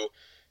do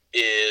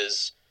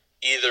is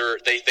either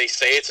they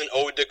say it's an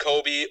ode to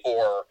Kobe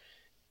or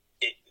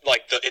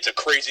it's a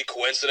crazy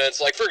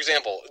coincidence. Like, for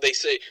example, they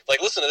say,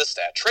 like, listen to this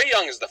stat. Trae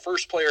Young is the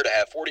first player to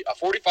have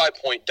a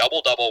 45-point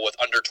double-double with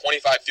under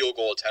 25 field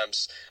goal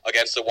attempts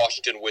against the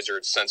Washington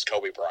Wizards since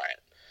Kobe Bryant.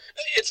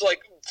 It's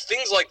like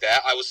things like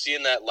that. I was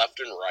seeing that left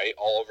and right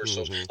all over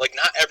social. Like,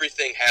 not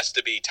everything has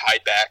to be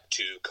tied back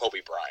to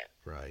Kobe Bryant.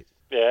 Right.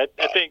 Yeah,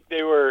 I think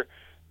they were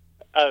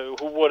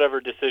whatever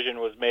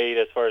decision was made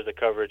as far as the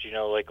coverage.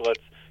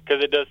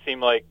 Because it does seem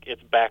like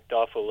it's backed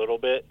off a little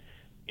bit.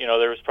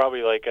 There was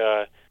probably like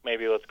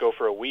maybe let's go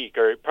for a week,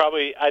 or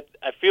probably I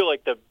feel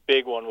like the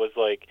big one was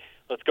like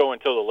let's go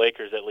until the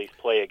Lakers at least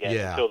play again,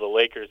 until the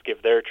Lakers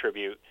give their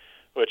tribute.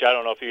 Which I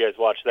don't know if you guys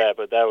watched that,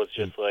 but that was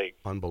just like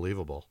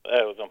unbelievable.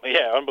 That was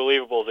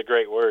unbelievable is a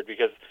great word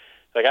because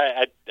like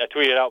I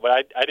tweeted out, but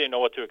I didn't know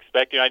what to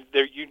expect.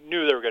 You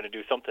knew they were going to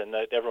do something,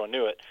 that everyone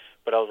knew it,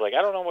 but I was like,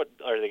 I don't know, what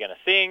are they going to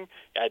sing?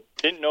 I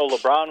didn't know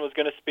LeBron was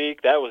going to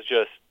speak. That was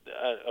just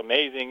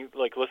amazing.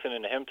 Like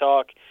listening to him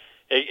talk,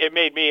 it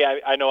made me.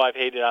 I know I've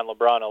hated on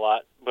LeBron a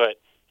lot,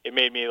 but it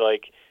made me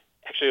like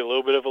actually a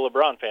little bit of a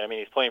LeBron fan. I mean,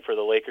 he's playing for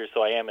the Lakers,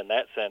 so I am in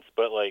that sense.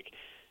 But like,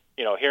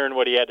 hearing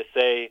what he had to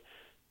say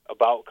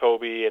about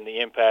Kobe and the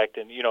impact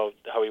and,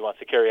 how he wants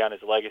to carry on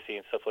his legacy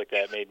and stuff like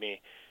that made me,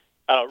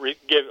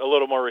 give a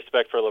little more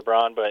respect for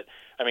LeBron. But,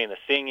 I mean, the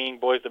singing,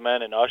 Boyz II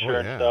Men and Usher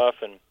and stuff,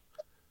 and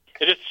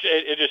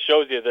it just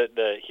shows you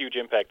the huge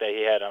impact that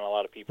he had on a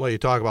lot of people. Well, you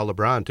talk about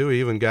LeBron, too. He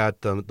even got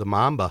the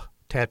Mamba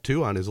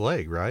tattoo on his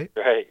leg, right?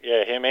 Right,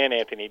 yeah, him and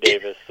Anthony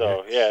Davis.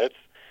 So, yeah, it's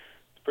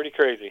pretty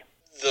crazy.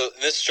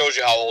 This shows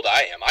you how old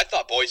I am. I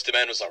thought Boyz II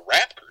Men was a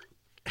rap group.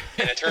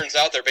 And it turns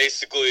out they're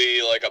basically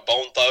like a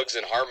Bone Thugs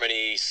and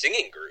Harmony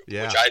singing group,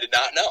 which I did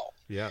not know.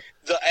 Yeah.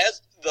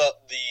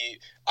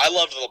 I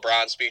loved the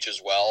LeBron speech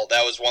as well.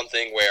 That was one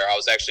thing where I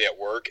was actually at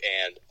work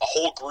and a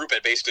whole group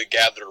had basically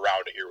gathered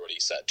around to hear what he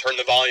said. Turned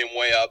the volume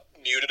way up,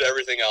 muted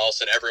everything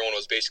else, and everyone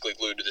was basically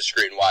glued to the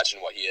screen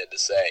watching what he had to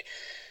say.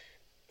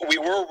 We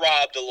were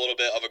robbed a little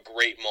bit of a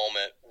great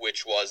moment,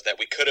 which was that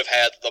we could have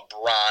had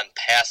LeBron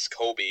pass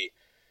Kobe.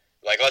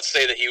 Like, let's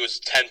say that he was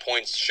 10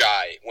 points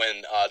shy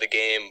when the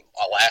game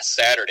last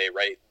Saturday,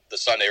 right, the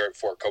Sunday right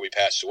before Kobe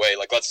passed away.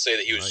 Like, let's say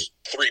that he was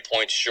 3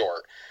 points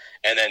short,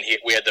 and then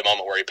we had the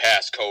moment where he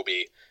passed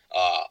Kobe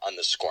on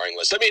the scoring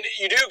list. I mean,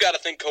 you do got to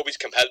think Kobe's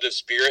competitive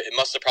spirit. It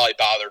must have probably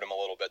bothered him a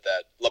little bit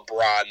that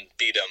LeBron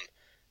beat him,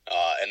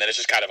 and then it's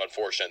just kind of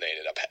unfortunate they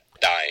ended up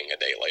dying a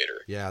day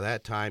later. Yeah,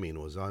 that timing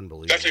was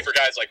unbelievable. Especially for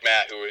guys like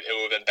Matt who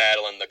have been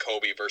battling the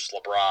Kobe versus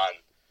LeBron.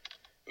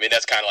 I mean,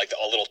 that's kind of like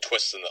a little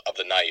twist of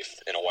the knife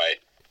in a way.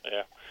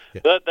 Yeah.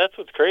 That's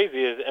what's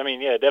crazy is, I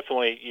mean, yeah,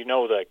 definitely,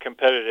 the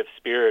competitive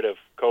spirit of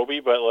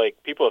Kobe, but,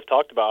 like, people have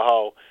talked about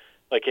how,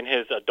 like, in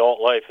his adult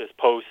life, his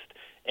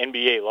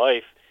post-NBA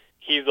life,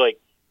 he's, like,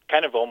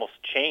 kind of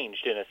almost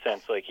changed in a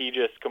sense. Like, he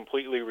just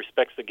completely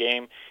respects the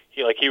game.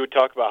 He would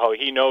talk about how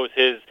he knows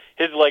his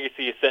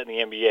legacy is set in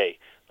the NBA.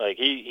 Like,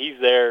 he's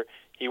there.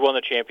 He won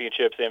the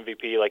championships,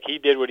 MVP. Like, he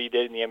did what he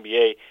did in the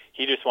NBA.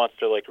 He just wants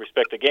to, like,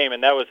 respect the game.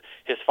 And that was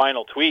his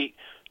final tweet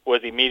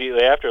was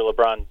immediately after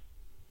LeBron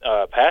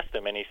past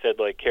him, and he said,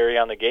 like, carry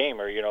on the game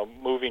or,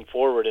 moving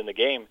forward in the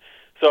game.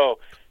 So,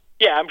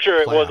 yeah, I'm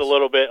sure it was a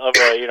little bit of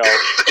a,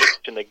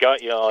 in the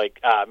gut, like,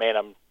 man,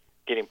 I'm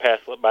getting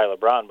passed by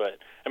LeBron. But,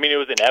 I mean, it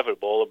was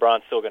inevitable.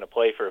 LeBron's still going to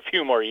play for a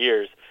few more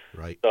years.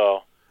 Right.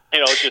 So,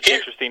 it's just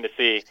interesting to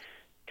see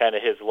kind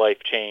of his life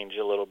change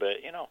a little bit,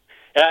 And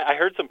I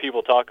heard some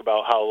people talk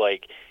about how,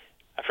 like,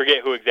 I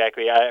forget who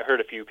exactly. I heard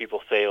a few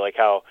people say, like,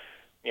 how,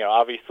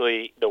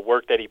 obviously the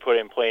work that he put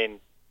in playing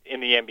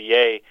in the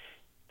NBA,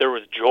 there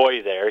was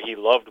joy there. He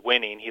loved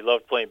winning. He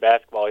loved playing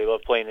basketball. He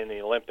loved playing in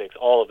the Olympics,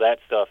 all of that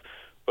stuff.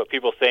 But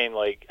people saying,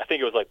 like, I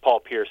think it was like Paul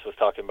Pierce was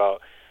talking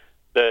about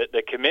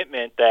the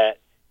commitment that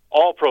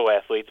all pro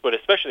athletes, but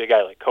especially a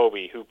guy like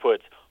Kobe, who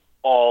puts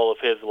all of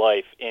his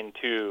life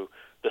into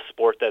the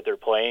sport that they're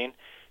playing,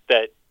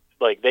 that,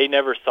 like, they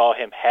never saw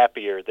him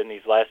happier than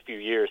these last few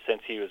years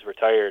since he was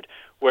retired,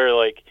 where,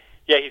 like,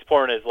 yeah, he's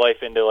pouring his life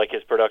into, like,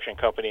 his production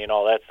company and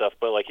all that stuff,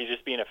 but, like, he's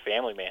just being a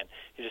family man.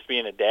 He's just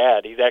being a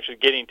dad. He's actually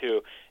getting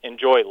to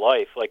enjoy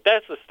life. Like,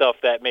 that's the stuff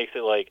that makes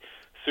it, like,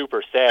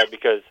 super sad,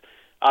 because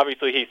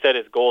obviously he set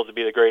his goal to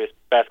be the greatest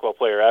basketball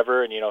player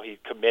ever, and, he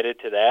committed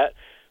to that.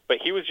 But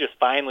he was just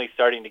finally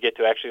starting to get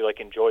to actually, like,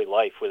 enjoy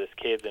life with his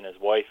kids and his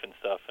wife and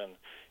stuff, and,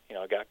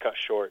 it got cut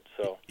short.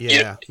 So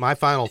yeah, my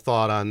final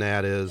thought on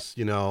that is,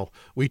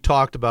 we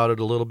talked about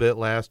it a little bit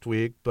last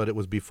week, but it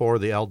was before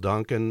the Elle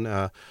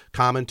Duncan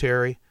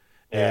commentary.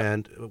 Yeah.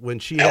 And when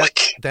she had,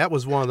 that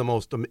was one of the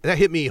most, that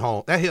hit me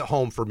home. That hit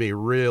home for me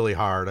really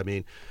hard. I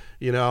mean,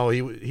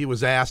 he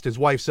was asked, his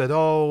wife said,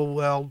 oh,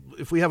 well,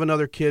 if we have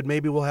another kid,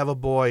 maybe we'll have a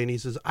boy. And he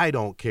says, I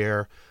don't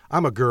care.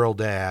 I'm a girl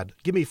dad.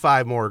 Give me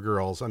 5 more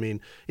girls. I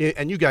mean,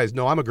 and you guys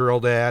know I'm a girl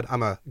dad.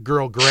 I'm a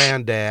girl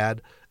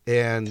granddad.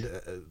 And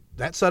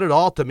that said it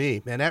all to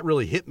me. Man, that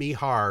really hit me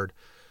hard,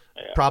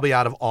 probably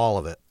out of all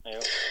of it.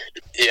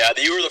 Yeah,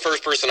 you were the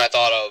first person I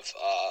thought of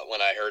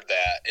when I heard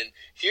that. And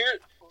here,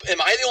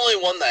 am I the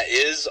only one that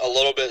is a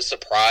little bit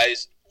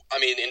surprised? I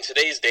mean, in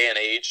today's day and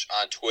age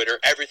on Twitter,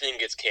 everything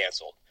gets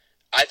canceled.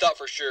 I thought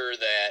for sure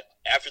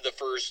that after the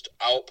first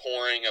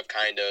outpouring of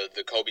kind of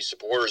the Kobe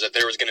supporters that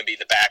there was going to be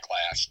the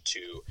backlash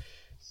to,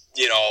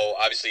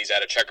 obviously he's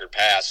had a checkered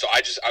past. So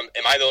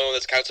am I the only one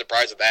that's kind of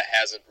surprised that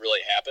hasn't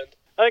really happened?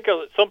 I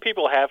think some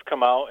people have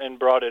come out and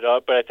brought it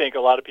up, but I think a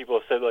lot of people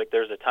have said, like,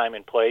 there's a time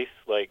and place.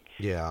 Like,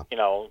 yeah,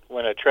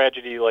 when a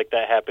tragedy like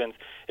that happens,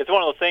 it's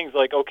one of those things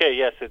like, okay,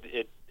 yes,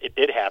 it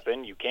did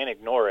happen. You can't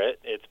ignore it.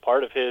 It's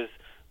part of his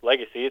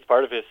legacy. It's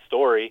part of his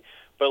story.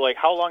 But, like,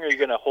 how long are you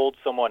going to hold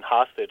someone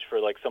hostage for,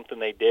 like, something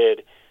they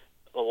did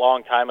a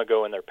long time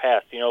ago in their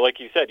past? Like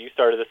you said, you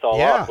started this all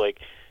off. Like,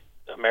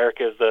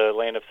 America's the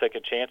land of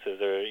second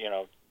chances, or,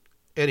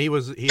 And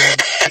he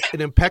had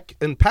an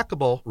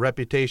impeccable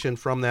reputation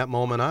from that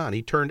moment on.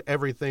 He turned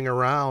everything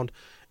around,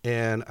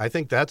 and I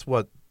think that's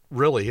what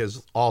really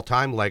his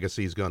all-time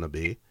legacy is going to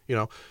be.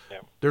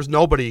 There's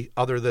nobody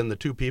other than the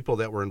 2 people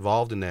that were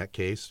involved in that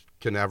case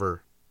can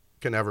ever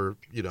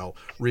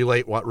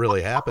relate what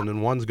really happened,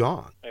 and one's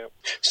gone. Yep.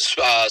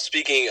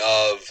 Speaking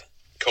of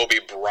Kobe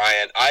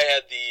Bryant, I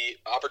had the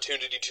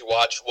opportunity to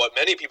watch what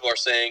many people are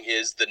saying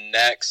is the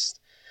next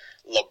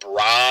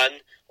LeBron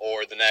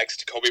or the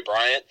next Kobe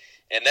Bryant,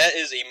 and that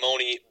is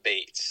Imani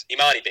Bates,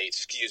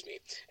 excuse me.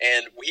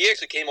 And he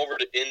actually came over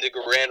into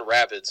Grand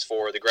Rapids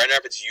for the Grand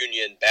Rapids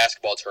Union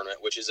basketball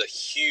tournament, which is a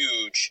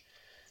huge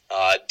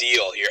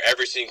deal here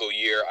every single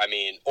year. I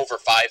mean, over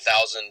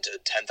 5,000 to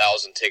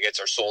 10,000 tickets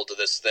are sold to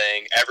this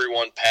thing.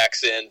 Everyone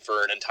packs in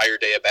for an entire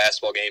day of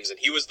basketball games, and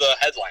he was the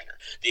headliner.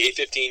 The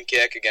 8-15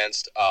 kick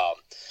against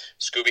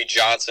Scooby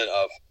Johnson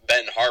of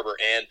Benton Harbor,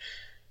 and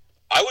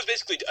I was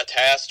basically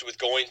tasked with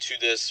going to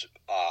this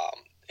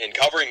and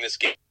covering this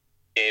game.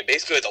 And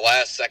basically at the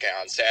last second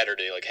on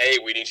Saturday, like, hey,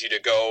 we need you to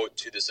go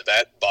to this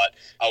event, but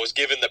I was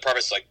given the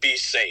premise, like, be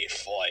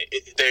safe.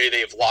 Like,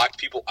 they've locked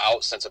people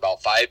out since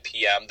about 5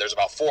 p.m. There's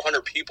about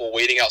 400 people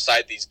waiting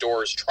outside these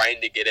doors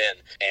trying to get in,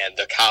 and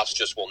the cops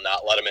just will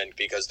not let them in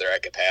because they're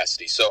at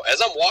capacity. So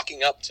as I'm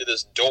walking up to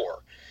this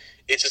door,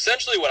 it's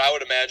essentially what I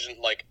would imagine,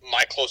 like,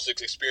 my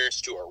closest experience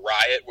to a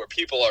riot, where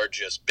people are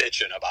just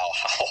bitching about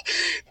how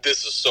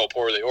this is so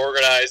poorly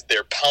organized.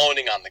 They're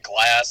pounding on the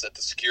glass at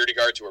the security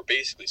guards who are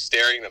basically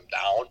staring them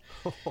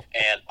down.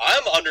 And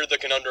I'm under the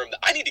conundrum that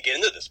I need to get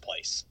into this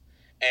place.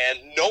 And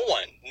no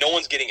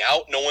one's getting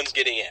out, no one's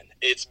getting in.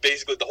 It's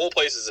basically, the whole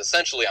place is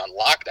essentially on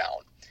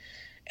lockdown.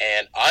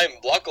 And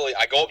luckily,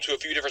 I go up to a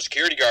few different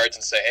security guards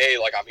and say, hey,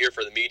 like, I'm here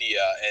for the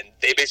media. And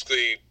they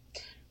basically,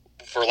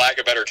 for lack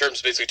of better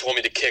terms, basically told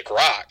me to kick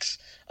rocks,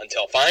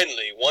 until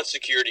finally one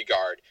security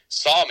guard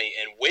saw me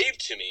and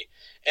waved to me.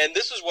 And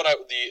this is what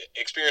the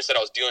experience that I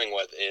was dealing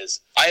with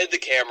is, I had the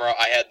camera,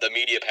 I had the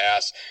media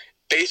pass.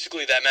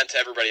 Basically, that meant to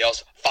everybody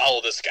else,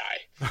 follow this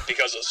guy,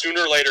 because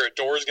sooner or later a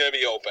door is going to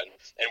be open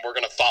and we're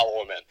going to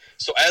follow him in.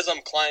 So as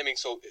I'm climbing,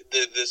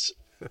 the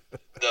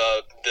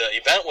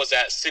event was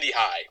at City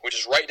High, which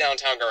is right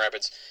downtown Grand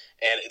Rapids.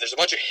 And there's a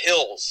bunch of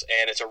hills,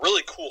 and it's a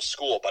really cool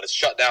school, but it's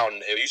shut down.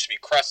 It used to be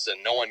Creston.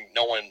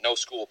 No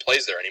school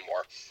plays there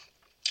anymore.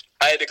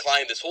 I had to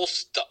climb this whole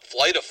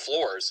flight of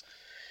floors,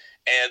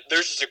 and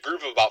there's just a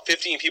group of about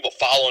 15 people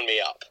following me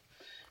up.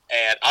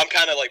 And I'm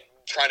kind of like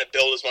trying to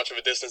build as much of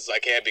a distance as I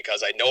can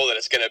because I know that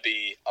it's going to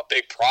be a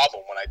big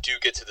problem when I do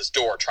get to this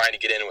door trying to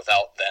get in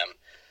without them,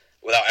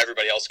 without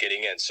everybody else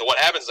getting in. So what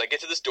happens is I get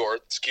to this door,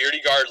 the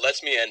security guard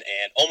lets me in,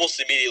 and almost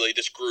immediately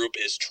this group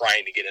is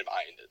trying to get in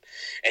behind it.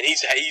 And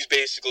he's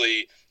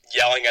basically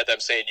yelling at them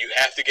saying, you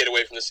have to get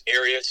away from this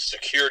area. It's a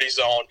security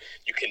zone.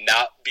 You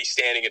cannot be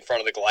standing in front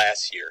of the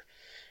glass here.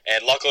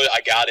 And luckily I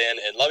got in,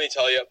 and let me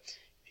tell you,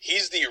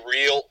 he's the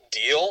real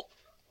deal.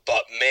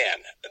 But,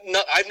 man,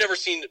 I've never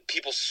seen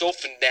people so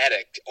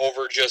fanatic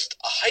over just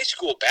a high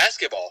school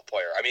basketball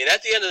player. I mean,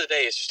 at the end of the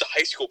day, it's just a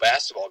high school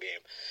basketball game.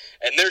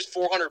 And there's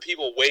 400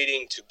 people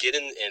waiting to get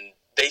in, and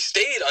they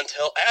stayed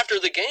until after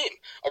the game.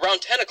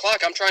 Around 10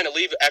 o'clock, I'm trying to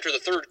leave after the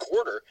third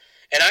quarter,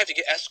 and I have to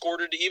get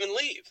escorted to even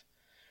leave.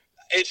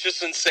 It's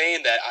just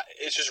insane that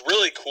it's just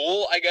really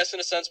cool, I guess, in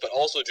a sense, but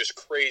also just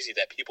crazy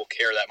that people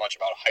care that much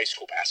about a high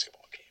school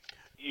basketball game.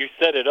 You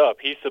set it up.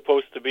 He's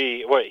supposed to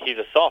be, he's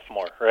a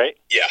sophomore, right?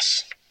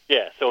 Yes.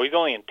 Yeah, so he's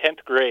only in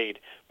 10th grade.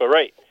 But,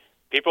 right,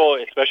 people,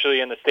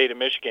 especially in the state of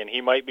Michigan, he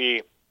might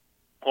be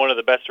one of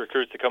the best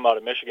recruits to come out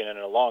of Michigan in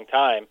a long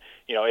time,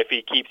 if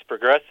he keeps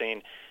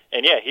progressing.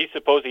 And, yeah, he's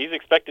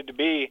expected to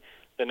be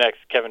the next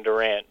Kevin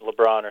Durant,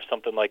 LeBron, or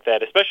something like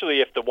that,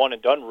 especially if the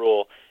one-and-done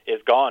rule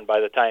is gone by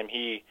the time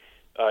he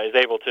is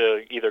able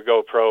to either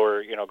go pro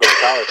or, go to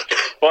college.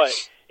 But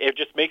it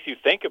just makes you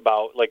think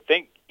about,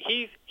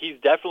 he's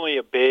definitely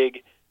a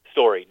big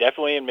story,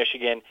 definitely in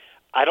Michigan.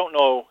 I don't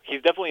know.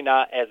 He's definitely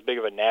not as big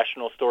of a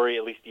national story,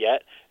 at least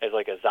yet, as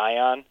like a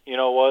Zion,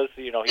 was.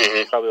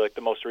 He's probably like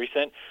the most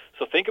recent.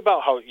 So think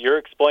about how you're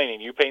explaining.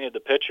 You painted the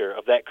picture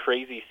of that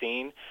crazy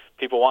scene,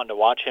 people wanting to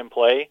watch him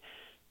play.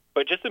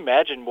 But just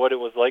imagine what it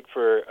was like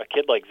for a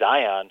kid like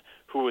Zion,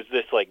 who was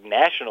this like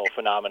national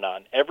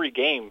phenomenon. Every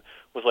game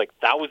was like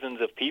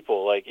thousands of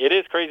people. Like, it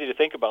is crazy to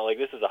think about. Like,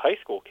 this is a high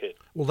school kid.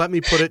 Well, let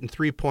me put it in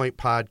 3-point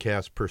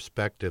podcast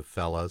perspective,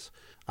 fellas.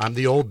 I'm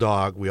the old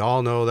dog. We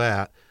all know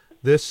that.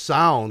 This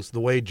sounds, the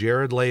way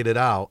Jared laid it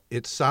out,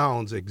 it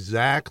sounds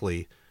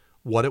exactly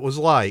what it was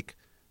like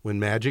when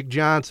Magic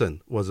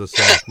Johnson was a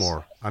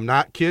sophomore. I'm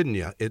not kidding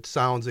you. It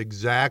sounds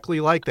exactly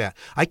like that.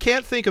 I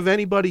can't think of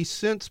anybody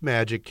since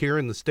Magic here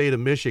in the state of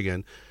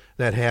Michigan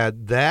that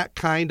had that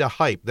kind of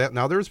hype.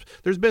 Now, there's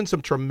been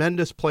some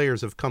tremendous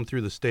players have come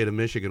through the state of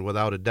Michigan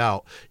without a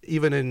doubt.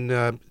 Even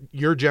in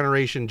your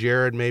generation,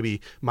 Jared,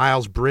 maybe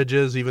Miles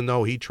Bridges, even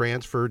though he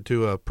transferred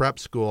to a prep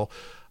school.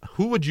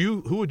 Who would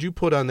you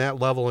put on that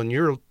level in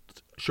your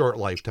short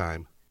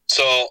lifetime?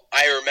 So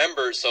I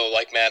remember,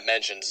 like Matt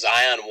mentioned,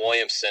 Zion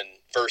Williamson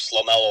versus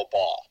LaMelo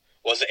Ball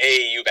was an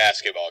AAU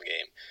basketball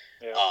game.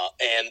 Yeah.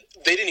 And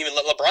they didn't even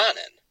let LeBron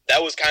in.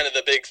 That was kind of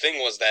the big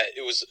thing, was that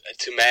it was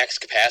to max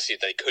capacity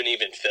that they couldn't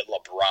even fit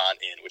LeBron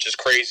in, which is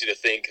crazy to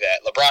think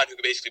that LeBron, who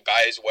could basically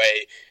buy his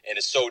way and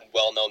is so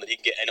well known that he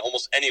can get in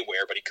almost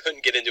anywhere, but he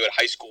couldn't get into a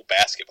high school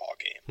basketball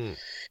game.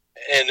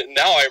 And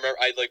now I remember,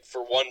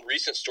 for one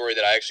recent story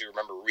that I actually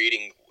remember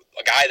reading,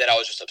 a guy that I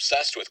was just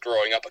obsessed with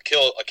growing up,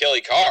 Achille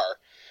Carr,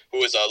 who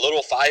was a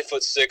little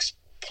 5'6"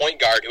 point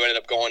guard who ended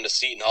up going to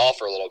Seton Hall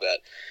for a little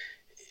bit.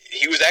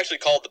 He was actually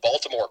called the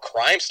Baltimore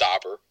Crime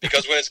Stopper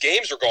because when his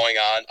games were going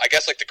on, I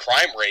guess the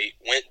crime rate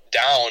went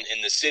down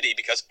in the city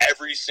because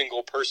every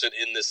single person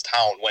in this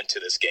town went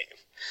to this game.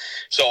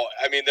 So,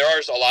 I mean, there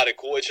are a lot of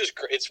cool.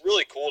 It's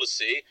really cool to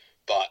see,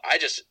 but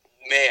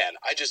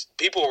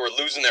people were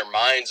losing their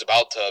minds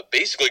about to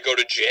basically go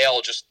to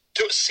jail just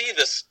to see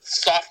this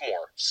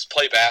sophomore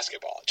play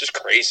basketball. Just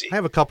crazy. I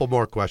have a couple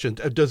more questions.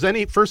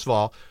 First of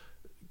all,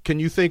 can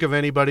you think of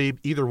anybody,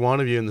 either one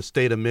of you in the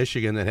state of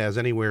Michigan, that has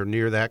anywhere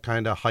near that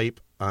kind of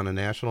hype on a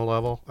national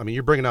level? I mean,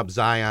 you're bringing up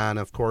Zion,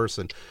 of course,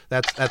 and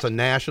that's a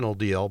national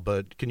deal,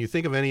 but can you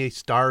think of any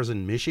stars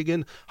in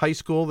Michigan high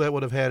school that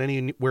would have had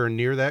anywhere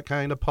near that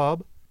kind of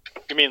pub?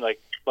 You mean like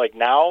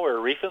now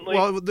or recently?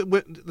 Well,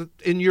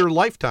 in your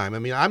lifetime. I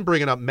mean, I'm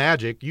bringing up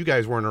Magic. You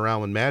guys weren't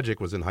around when Magic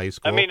was in high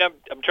school. I mean,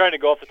 I'm trying to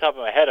go off the top of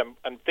my head.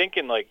 I'm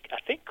thinking I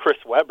think Chris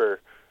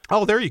Webber.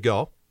 Oh, there you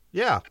go.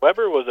 Yeah.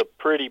 Webber was a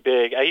pretty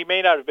big. He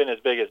may not have been as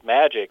big as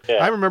Magic. Yeah.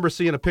 I remember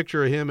seeing a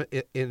picture of him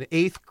in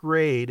 8th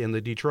grade in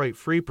the Detroit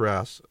Free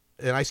Press,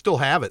 and I still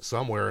have it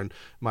somewhere in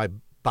my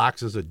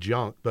boxes of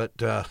junk, but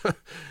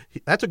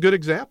that's a good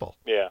example.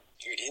 Yeah.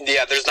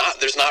 Yeah,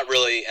 there's not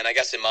really, and I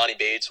guess Imani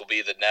Bates will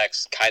be the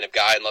next kind of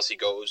guy unless he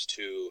goes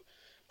to,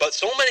 but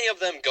so many of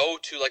them go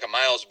to like a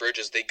Miles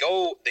Bridges. They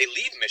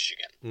leave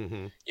Michigan.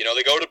 Mm-hmm.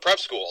 They go to prep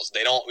schools.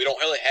 We don't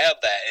really have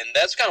that, and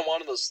that's kind of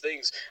one of those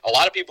things. A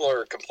lot of people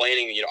are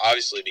complaining,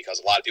 obviously because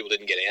a lot of people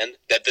didn't get in,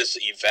 that this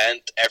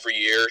event every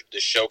year,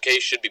 this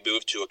showcase, should be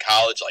moved to a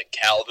college like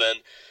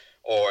Calvin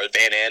or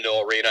Van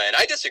Andel Arena, and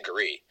I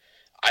disagree.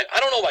 I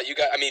don't know about you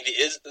guys. I mean,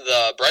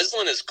 the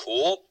Breslin is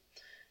cool.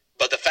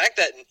 But the fact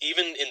that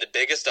even in the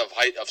biggest of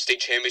state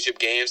championship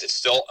games, it's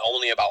still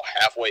only about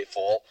halfway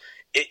full,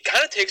 it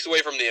kind of takes away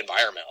from the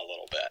environment a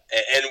little bit.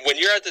 And when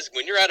you're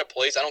at a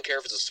place, I don't care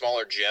if it's a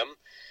smaller gym,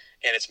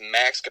 and it's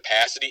max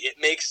capacity, it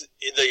makes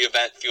the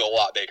event feel a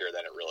lot bigger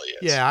than it really is.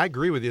 Yeah, I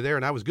agree with you there,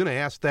 and I was going to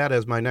ask that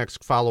as my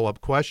next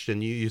follow-up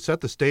question. You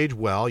set the stage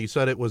well. You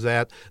said it was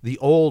at the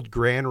old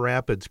Grand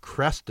Rapids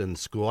Creston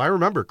School. I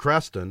remember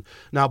Creston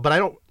now, but I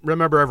don't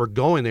remember ever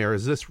going there.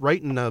 Is this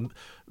right in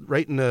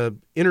the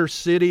inner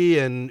city,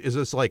 and is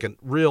this like a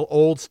real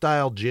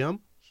old-style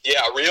gym?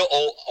 Yeah, a real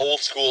old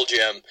school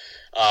gym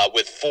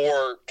with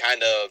four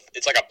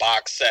it's like a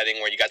box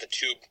setting where you got the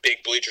two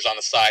big bleachers on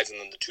the sides and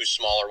then the two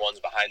smaller ones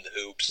behind the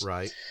hoops.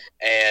 Right.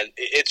 And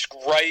it's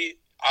right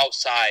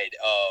outside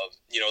of,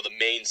 the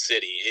main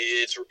city.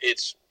 It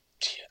was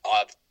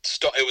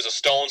a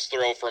stone's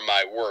throw from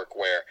my work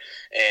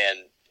and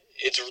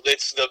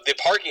it's the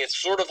parking. It's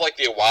sort of like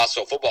the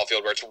Owasso football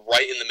field where it's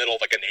right in the middle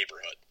of like a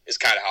neighborhood is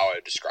kind of how I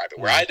would describe it,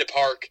 where I had to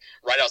park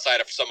right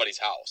outside of somebody's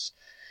house.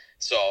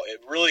 So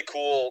it really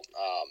cool,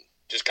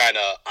 just kind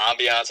of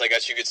ambiance, I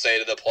guess you could say,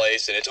 to the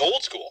place, and it's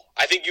old school.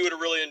 I think you would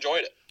have really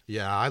enjoyed it.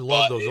 Yeah, I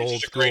love those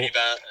old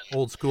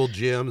school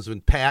gyms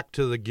and packed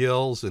to the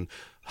gills and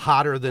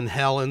hotter than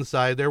hell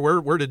inside there.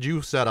 Where did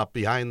you set up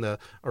behind the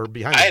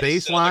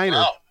baseline?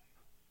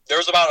 There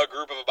was about a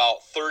group of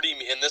about 30,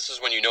 and this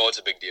is when it's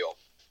a big deal.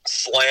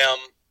 Slam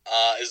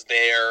is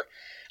there.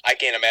 I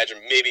can't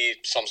imagine, maybe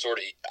some sort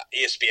of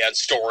ESPN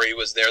story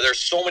was there. There's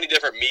so many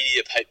different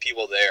media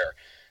people there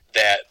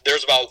that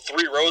there's about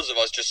 3 rows of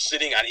us just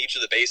sitting on each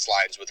of the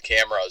baselines with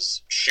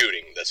cameras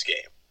shooting this game.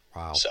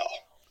 Wow. So,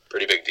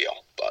 pretty big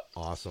deal. But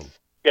awesome.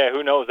 Yeah,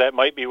 who knows? That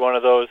might be one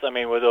of those,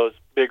 with those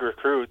big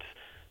recruits,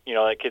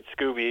 that kid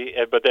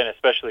Scooby, but then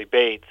especially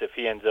Bates, if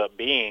he ends up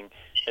being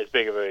as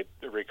big of a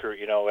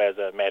recruit, as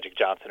a Magic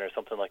Johnson or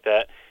something like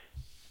that.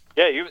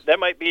 Yeah, that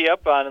might be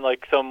up on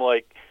some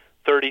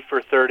 30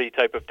 for 30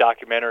 type of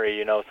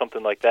documentary,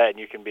 something like that, and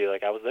you can be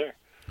like, I was there.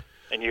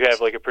 And you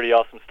have a pretty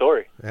awesome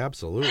story.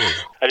 Absolutely.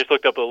 I just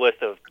looked up a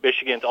list of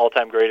Michigan's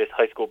all-time greatest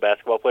high school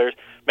basketball players.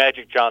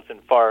 Magic Johnson,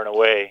 far and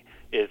away,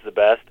 is the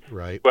best.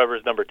 Right.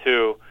 Whoever's number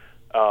 2,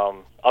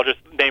 I'll just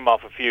name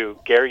off a few.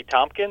 Gary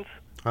Tompkins.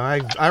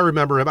 I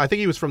remember him. I think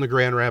he was from the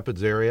Grand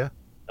Rapids area.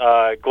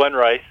 Glenn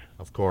Rice.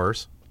 Of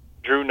course.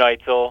 Drew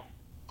Neitzel.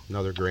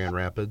 Another Grand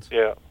Rapids.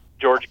 Yeah.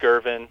 George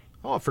Gervin.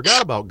 Oh, I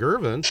forgot about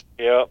Gervin.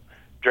 Yep.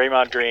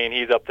 Draymond Green,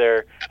 he's up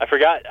there. I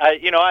forgot.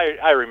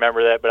 I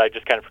remember that, but I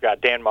just kind of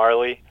forgot. Dan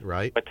Marley.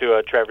 Right. Went to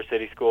a Traverse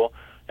City school.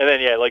 And then,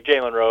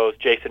 Jalen Rose,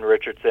 Jason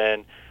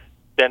Richardson,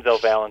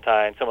 Denzel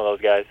Valentine, some of those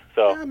guys.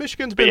 So yeah,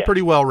 Michigan's been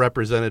pretty well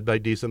represented by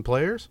decent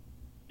players.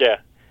 Yeah.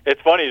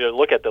 It's funny to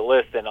look at the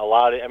list, and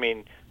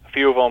a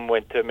few of them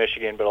went to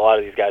Michigan, but a lot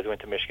of these guys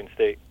went to Michigan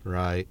State.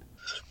 Right.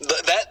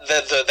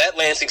 That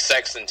Lansing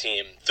Sexton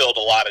team filled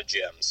a lot of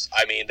gyms.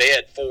 They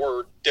had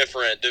 4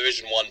 different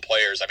Division I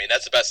players.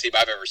 That's the best team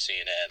I've ever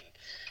seen, and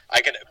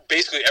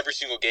basically every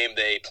single game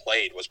they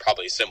played was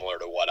probably similar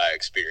to what I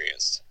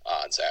experienced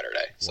on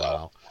Saturday. So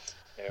wow.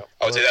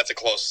 I would say that's a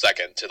close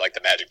second to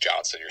the Magic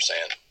Johnson you're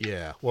saying.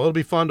 Yeah. Well, it'll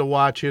be fun to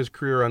watch his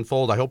career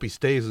unfold. I hope he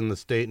stays in the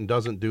state and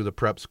doesn't do the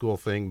prep school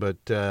thing,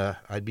 but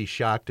I'd be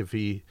shocked if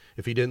he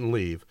didn't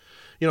leave.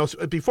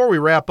 Before we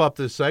wrap up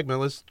this segment,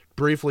 let's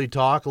briefly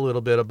talk a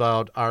little bit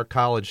about our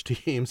college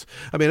teams.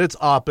 It's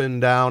up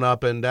and down,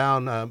 up and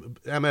down.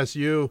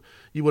 MSU,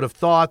 you would have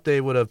thought they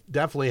would have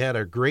definitely had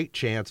a great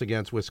chance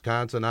against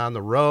Wisconsin on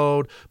the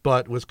road,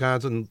 but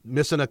Wisconsin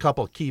missing a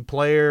couple key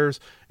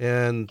players,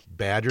 and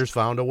Badgers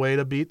found a way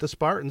to beat the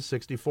Spartans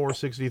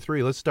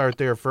 64-63. Let's start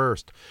there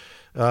first.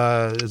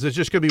 Is it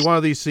just going to be one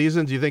of these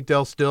seasons? Do you think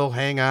they'll still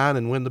hang on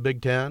and win the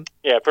Big Ten?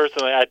 Yeah,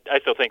 personally, I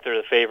still think they're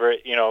the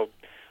favorite.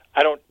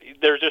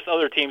 There's just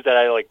other teams that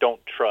I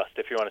don't trust,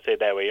 if you want to say it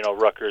that way.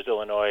 Rutgers,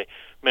 Illinois,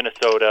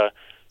 Minnesota,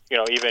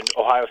 even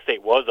Ohio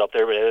State was up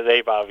there, but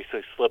they've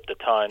obviously slipped a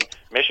ton.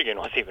 Michigan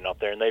was even up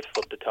there, and they've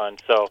slipped a ton.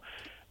 So,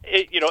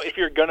 if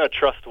you're going to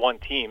trust one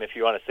team, if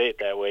you want to say it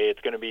that way,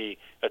 it's going to be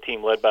a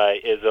team led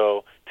by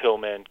Izzo,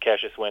 Tillman,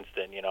 Cassius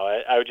Winston.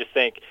 I would just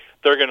think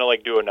they're going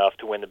to do enough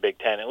to win the Big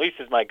Ten, at least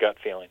is my gut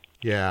feeling.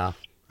 Yeah.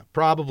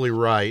 Probably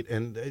right.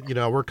 And,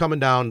 we're coming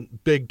down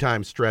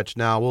big-time stretch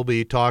now. We'll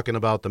be talking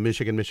about the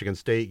Michigan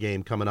State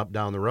game coming up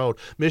down the road.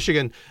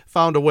 Michigan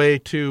found a way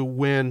to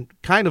win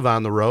kind of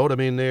on the road.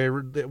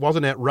 It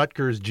wasn't at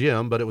Rutgers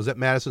Gym, but it was at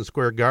Madison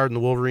Square Garden. The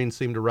Wolverines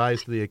seemed to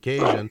rise to the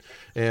occasion,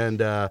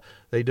 and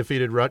they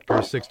defeated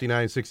Rutgers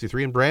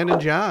 69-63. And Brandon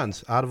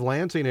Johns out of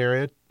Lansing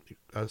area,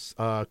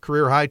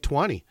 career-high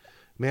 20.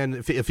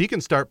 Man, if he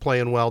can start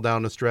playing well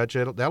down the stretch,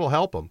 that'll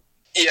help him.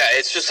 Yeah,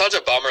 it's just such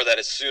a bummer that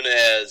as soon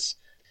as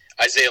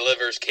Isaiah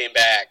Livers came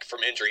back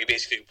from injury, he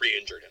basically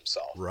re-injured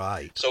himself.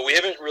 Right. So we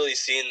haven't really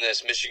seen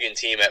this Michigan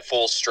team at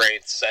full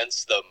strength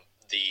since the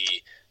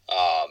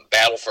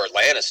Battle for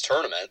Atlantis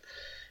tournament.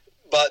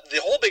 But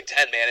the whole Big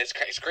Ten, man,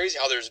 it's crazy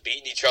how they're just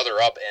beating each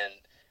other up. And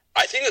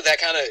I think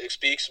that kind of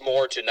speaks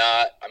more to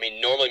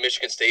normally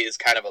Michigan State is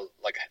kind of a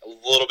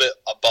little bit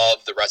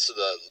above the rest of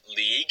the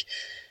league.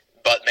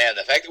 But, man,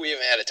 the fact that we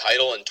haven't had a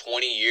title in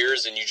 20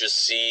 years and you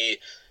just see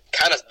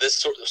kind of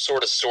this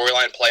sort of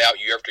storyline play out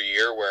year after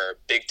year where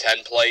Big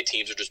Ten play,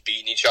 teams are just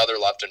beating each other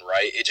left and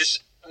right. It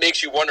just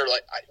makes you wonder,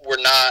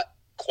 we're not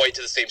quite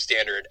to the same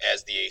standard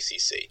as the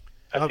ACC.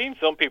 I've seen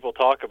some people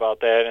talk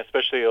about that, and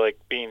especially like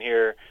being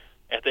here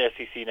at the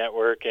SEC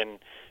network, and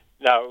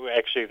now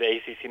actually the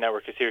ACC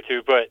network is here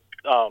too. But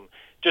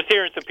just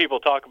hearing some people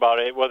talk about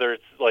it, whether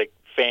it's like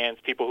fans,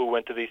 people who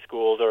went to these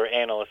schools, or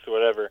analysts or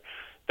whatever,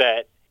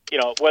 that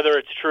whether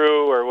it's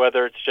true or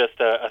whether it's just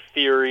a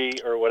theory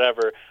or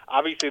whatever.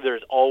 Obviously,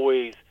 there's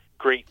always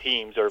great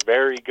teams or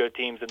very good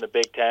teams in the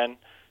Big Ten,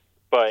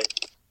 but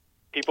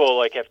people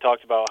like have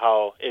talked about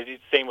how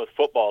it's same with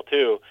football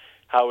too.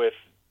 How if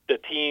the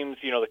teams,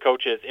 the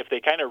coaches, if they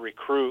kind of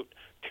recruit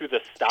to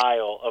the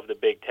style of the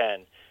Big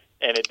Ten,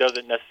 and it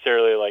doesn't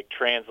necessarily like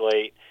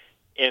translate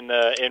in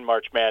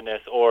March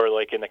Madness or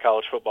like in the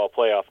college football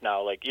playoff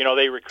now, like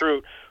they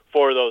recruit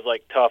for those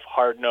like tough,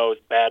 hard-nosed,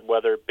 bad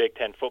weather Big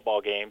Ten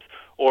football games,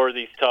 or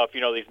these tough,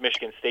 these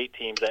Michigan State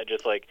teams that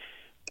just like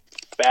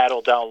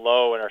battle down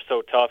low and are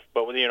so tough.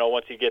 But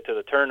once you get to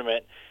the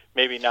tournament,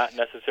 maybe not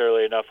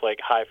necessarily enough like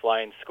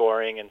high-flying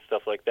scoring and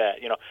stuff like that.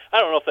 I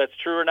don't know if that's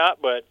true or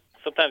not, but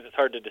sometimes it's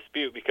hard to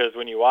dispute because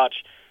when you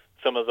watch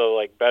some of the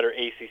like better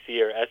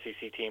ACC or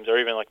SEC teams, or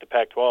even like the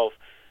Pac-12,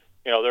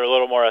 they're a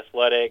little more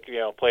athletic,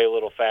 play a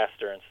little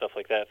faster and stuff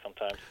like that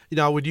sometimes.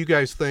 Would you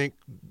guys think,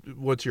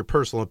 what's your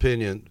personal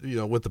opinion,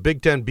 with the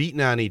Big Ten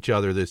beating on each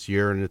other this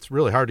year, and it's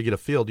really hard to get a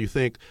feel, do you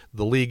think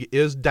the league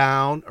is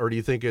down, or do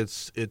you think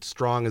it's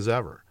strong as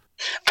ever?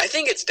 I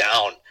think it's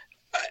down.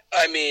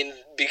 I mean,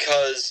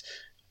 because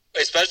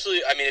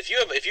especially, if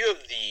you have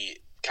the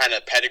kind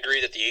of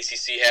pedigree that the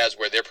ACC has,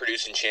 where they're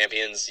producing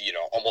champions,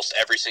 almost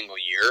every single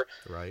year,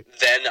 right?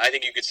 Then I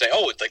think you could say,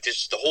 oh, it's like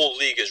this, the whole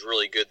league is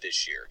really good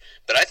this year.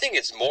 But I think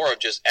it's more of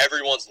just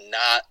everyone's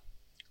not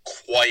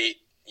quite,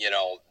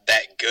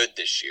 that good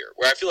this year.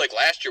 Where I feel like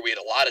last year we had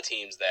a lot of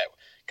teams that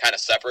kind of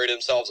separated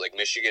themselves, like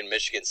Michigan,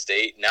 Michigan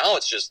State. Now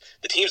it's just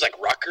the teams like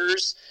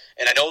Rutgers,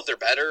 and I know that they're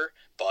better,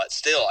 but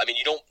still, I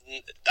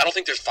don't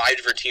think there's 5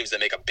 different teams that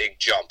make a big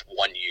jump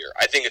one year.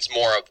 I think it's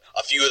more of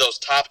a few of those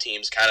top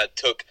teams kind of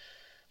took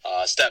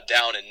step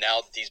down, and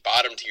now that these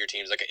bottom tier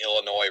teams like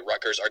Illinois,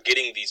 Rutgers are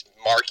getting these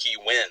marquee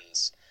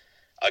wins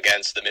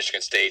against the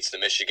Michigan States, the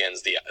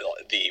Michigans, the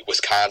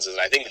Wisconsins, and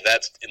I think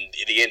that's in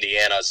the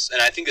Indianas,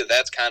 and I think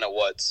that's kind of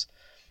what's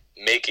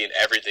making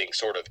everything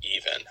sort of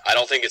even. I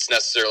don't think it's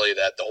necessarily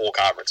that the whole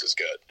conference is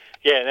good.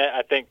 Yeah, and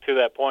I think to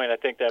that point, I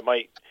think that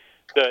might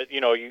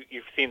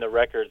you've seen the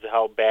records of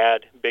how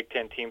bad Big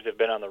Ten teams have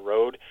been on the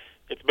road.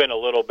 It's been a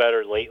little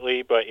better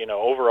lately, but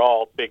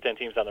overall, Big Ten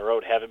teams on the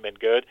road haven't been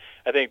good.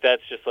 I think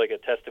that's just like a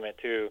testament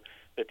to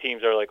the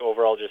teams are like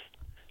overall just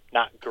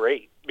not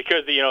great.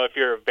 Because if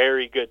you're a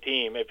very good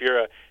team, if you're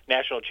a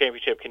national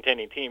championship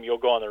contending team, you'll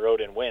go on the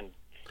road and win.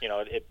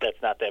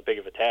 That's not that big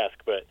of a task.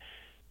 But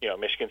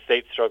Michigan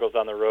State struggles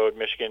on the road.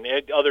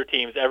 Other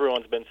teams,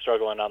 everyone's been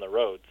struggling on the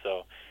road.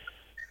 So,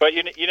 but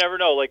you never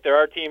know. Like there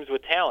are teams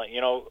with talent.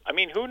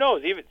 Who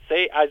knows? Even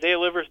say Isaiah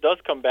Livers does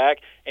come back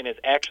and is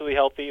actually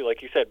healthy.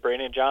 Like you said,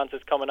 Brandon Johns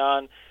is coming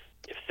on.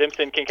 If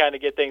Simpson can kind of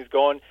get things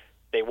going,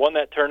 they won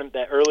that tournament,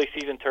 that early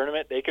season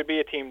tournament. They could be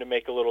a team to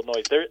make a little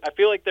noise. I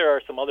feel like there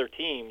are some other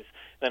teams,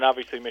 then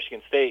obviously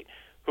Michigan State,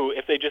 who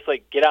if they just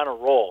like get on a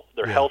roll,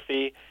 they're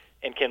healthy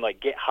and can like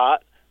get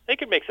hot, they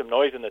could make some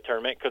noise in the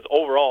tournament. Because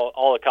overall,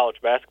 all of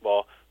college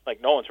basketball, like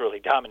no one's really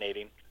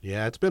dominating.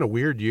 Yeah, it's been a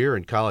weird year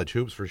in college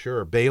hoops for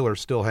sure. Baylor's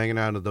still hanging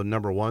on to the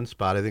number 1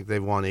 spot. I think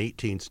they've won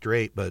 18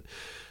 straight, but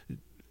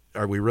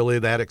are we really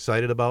that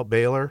excited about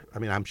Baylor?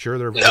 I'm sure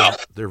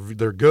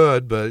they're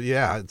good, but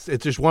yeah,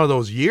 it's just one of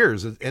those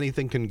years.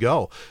 Anything can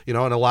go, and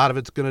a lot of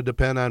it's going to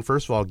depend on,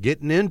 first of all,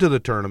 getting into the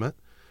tournament,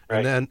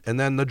 right, and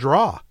then the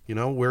draw.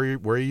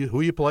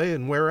 Who you play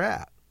and where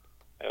at.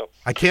 Yep.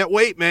 I can't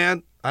wait,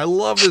 man. I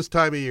love this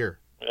time of year.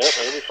 Yep,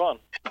 it'll be fun.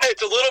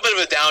 It's a little bit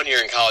of a down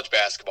year in college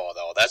basketball,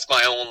 though. That's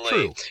my only,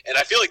 True. And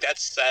I feel like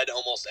that's said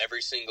almost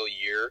every single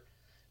year.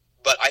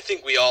 But I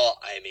think we all,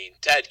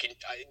 Ted,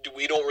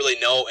 we don't really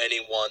know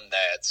anyone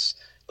that's,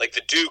 like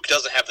the Duke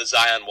doesn't have the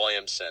Zion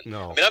Williamson.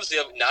 No. Obviously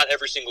not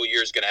every single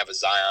year is going to have a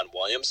Zion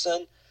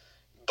Williamson,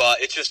 but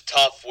it's just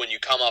tough when you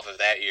come off of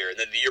that year. And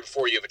then the year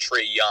before you have a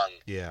Trae Young.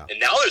 Yeah. And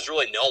now there's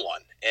really no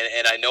one.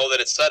 And I know that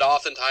it's said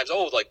oftentimes,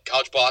 like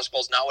college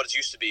basketball's not what it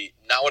used to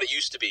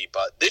be.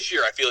 But this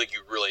year I feel like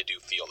you really do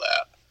feel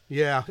that.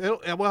 Yeah.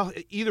 Well,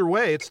 either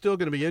way, it's still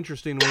going to be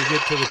interesting when we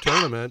get to the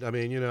tournament.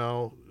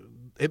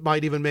 It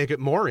might even make it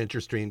more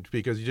interesting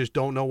because you just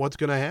don't know what's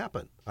going to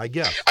happen, I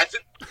guess.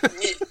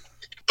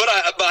 But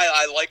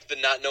I like the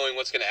not knowing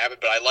what's going to happen,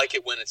 but I like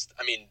it when it's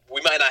 –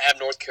 we might not have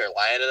North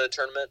Carolina in the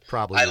tournament.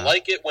 Probably I not.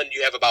 like it when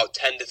you have about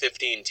 10 to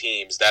 15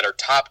 teams that are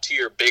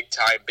top-tier,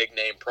 big-time,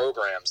 big-name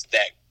programs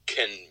that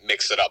can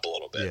mix it up a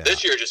little bit. Yeah.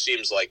 This year just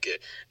seems like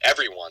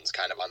everyone's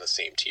kind of on the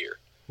same tier.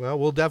 Well,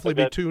 we'll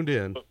definitely be tuned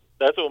in.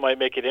 That's what might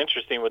make it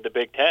interesting with the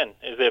Big Ten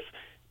is if,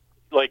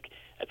 like –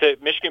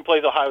 Michigan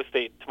plays Ohio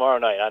State tomorrow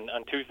night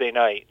on Tuesday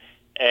night,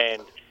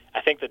 and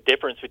I think the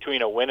difference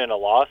between a win and a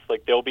loss,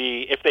 like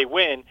if they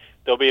win,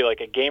 they'll be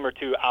like a game or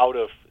two out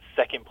of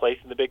second place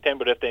in the Big Ten,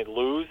 but if they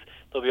lose,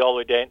 they'll be all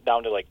the way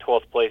down to like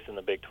 12th place in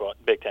the Big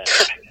Ten.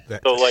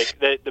 So like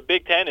the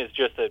Big Ten is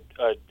just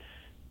a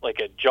like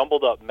a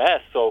jumbled up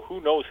mess. So who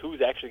knows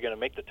who's actually going to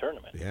make the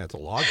tournament? Yeah, it's a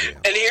logjam.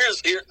 And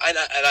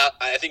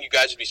I think you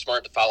guys would be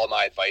smart to follow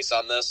my advice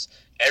on this.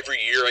 Every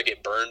year I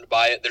get burned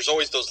by it. There's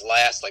always those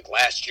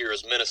last year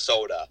is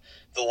Minnesota.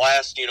 The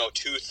last,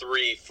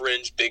 2-3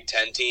 fringe Big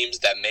Ten teams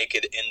that make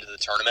it into the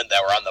tournament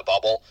that were on the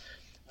bubble,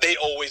 they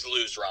always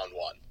lose round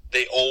one.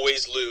 They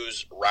always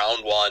lose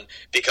round one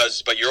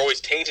but you're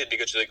always tainted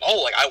because you're like,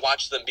 I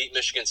watched them beat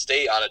Michigan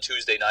State on a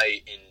Tuesday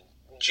night in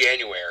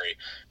January.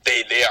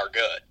 They are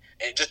good.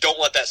 And just don't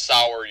let that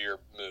sour your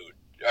mood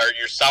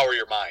or sour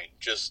your mind.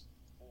 Just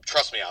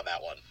trust me on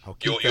that one.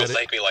 You'll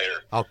thank me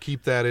later. I'll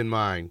keep that in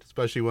mind,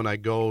 especially when I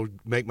go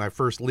make my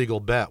first legal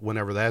bet,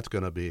 whenever that's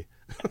going to be.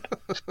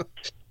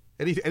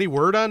 Any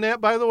word on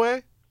that, by the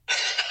way?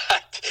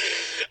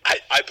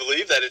 I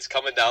believe that it's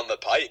coming down the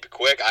pipe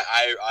quick.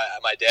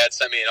 My dad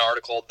sent me an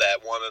article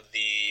that one of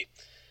the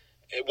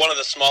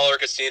smaller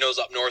casinos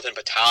up north in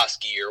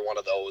Petoskey or one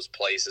of those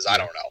places, I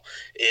don't know,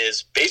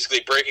 is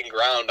basically breaking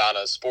ground on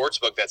a sports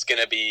book that's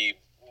going to be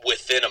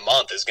within a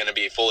month is going to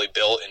be fully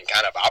built and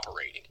kind of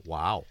operating.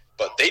 Wow.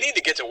 But they need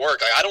to get to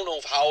work. I don't know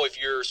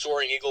if you're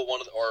Soaring Eagle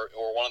one of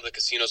the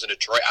casinos in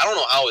Detroit, I don't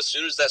know how as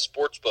soon as that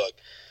sports book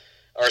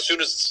or as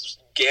soon as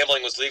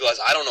gambling was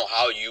legalized, I don't know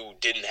how you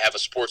didn't have a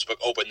sports book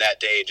open that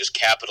day and just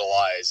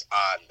capitalize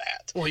on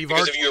that. Well,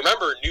 if you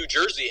remember, New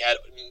Jersey had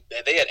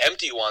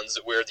empty ones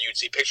where you'd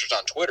see pictures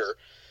on Twitter,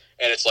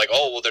 and it's like,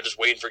 they're just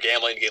waiting for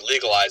gambling to get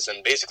legalized.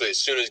 And basically, as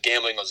soon as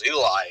gambling was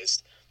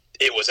legalized,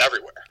 it was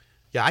everywhere.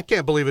 Yeah, I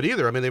can't believe it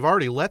either. I mean, they've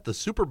already let the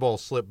Super Bowl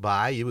slip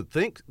by. You would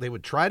think they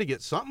would try to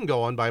get something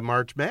going by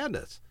March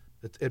Madness.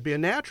 It'd be a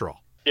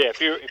natural. Yeah,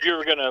 if you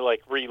were gonna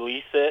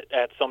release it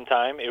at some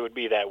time, it would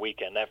be that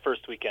weekend, that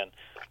first weekend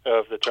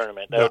of the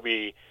tournament. That would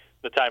be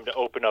the time to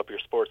open up your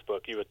sports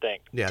book, you would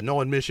think. Yeah,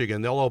 knowing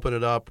Michigan, they'll open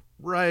it up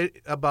right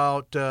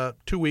about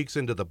 2 weeks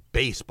into the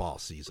baseball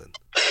season.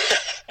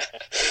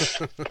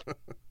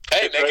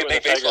 Hey,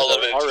 make baseball a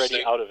little bit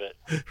already out of it.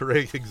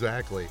 Right,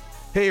 exactly.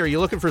 Hey, are you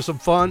looking for some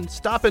fun?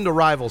 Stop into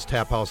Rivals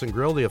Tap House and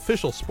Grill, the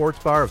official sports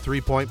bar of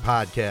 3 Point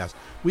Podcast.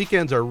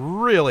 Weekends are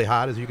really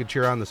hot as you can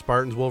cheer on the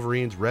Spartans,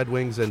 Wolverines, Red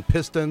Wings, and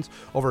Pistons.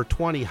 Over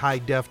 20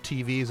 high-def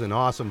TVs and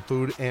awesome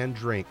food and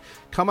drink.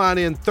 Come on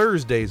in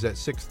Thursdays at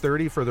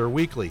 6:30 for their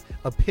weekly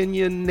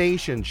Opinion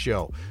Nation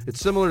show. It's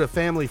similar to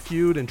Family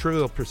Feud and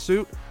Trivial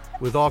Pursuit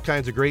with all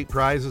kinds of great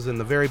prizes, and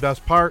the very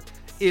best part,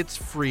 it's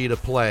free to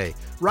play.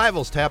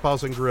 Rivals Tap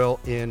House and Grill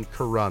in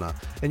Corunna.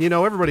 And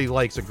everybody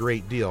likes a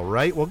great deal,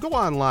 right? Well, go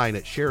online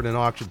at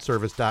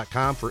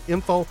SheridanAuctionService.com for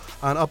info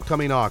on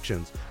upcoming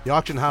auctions. The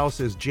auction house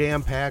is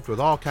jam-packed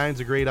with all kinds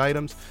of great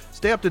items.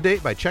 Stay up to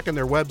date by checking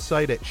their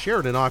website at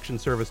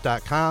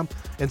SheridanAuctionService.com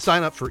and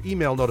sign up for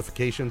email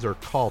notifications or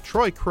call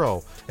Troy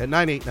Crow at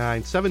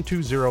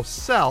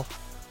 989-720-SELL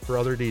for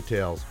other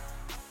details.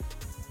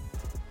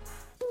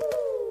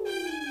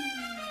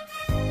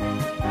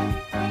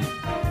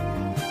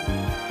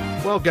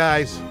 Well,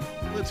 guys,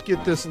 let's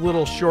get this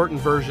little shortened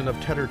version of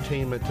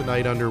Tedtertainment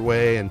tonight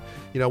underway. And,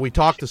 we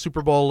talked the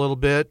Super Bowl a little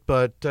bit,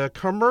 but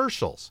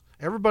commercials.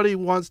 Everybody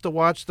wants to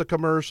watch the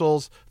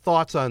commercials.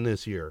 Thoughts on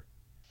this year?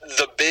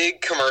 The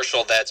big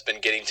commercial that's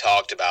been getting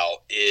talked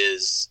about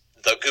is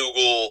the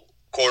Google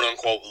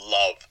quote-unquote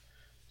love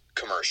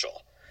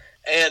commercial.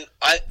 And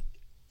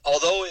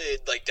although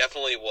it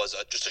definitely was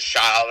just a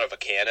shot out of a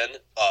cannon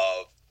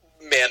of,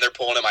 man, they're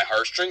pulling at my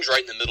heartstrings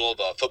right in the middle of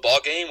a football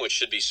game, which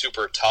should be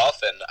super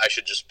tough, and I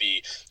should just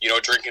be,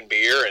 drinking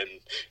beer and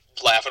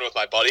laughing with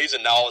my buddies,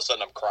 and now all of a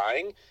sudden I'm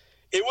crying.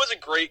 It was a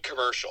great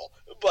commercial,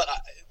 but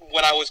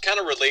when I was kind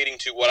of relating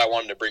to what I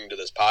wanted to bring to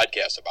this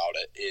podcast about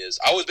it is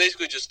I was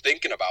basically just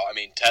thinking about,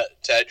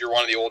 Ted, you're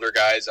one of the older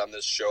guys on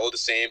this show, the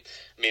same.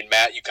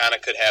 Matt, you kind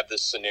of could have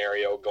this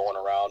scenario going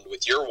around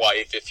with your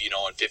wife if, in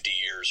 50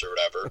 years or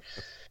whatever.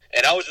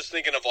 And I was just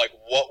thinking of,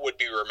 what would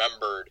be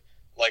remembered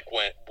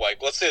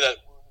let's say that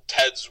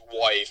Ted's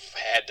wife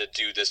had to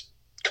do this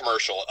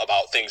commercial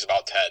about things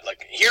about Ted.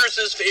 Here's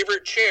his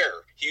favorite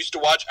chair. He used to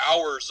watch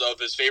hours of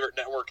his favorite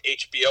network,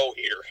 HBO,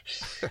 here.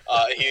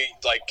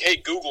 Hey,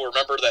 Google,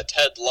 remember that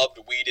Ted loved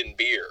weed and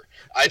beer.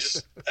 I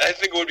think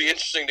it would be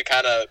interesting to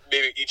kind of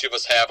maybe each of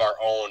us have our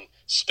own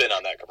spin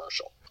on that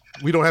commercial.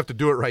 We don't have to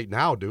do it right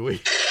now, do we?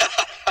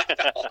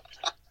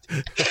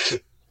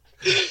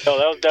 No,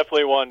 that was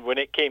definitely one. When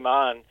it came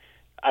on,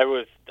 I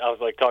was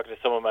talking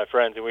to some of my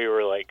friends, and we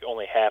were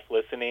only half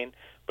listening,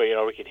 but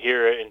we could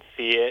hear it and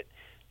see it,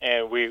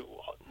 and we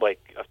a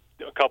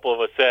couple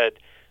of us said,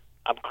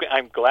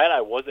 I'm glad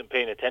I wasn't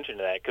paying attention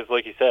to that because,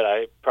 like you said,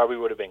 I probably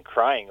would have been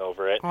crying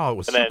over it. Oh, it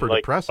was super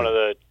depressing.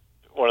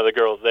 One of the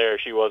girls there,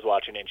 she was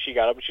watching it, and she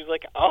got up and she was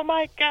like, "Oh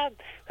my God,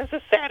 that's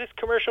the saddest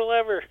commercial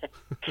ever."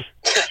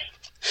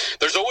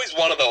 There's always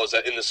one of those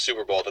in the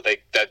Super Bowl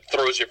that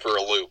throws you for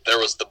a loop. There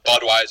was the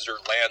Budweiser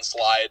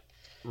landslide.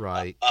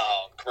 Right.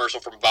 Commercial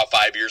from about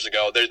 5 years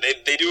ago.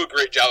 They do a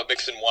great job of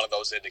mixing one of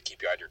those in to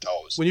keep you on your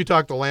toes. When you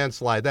talk the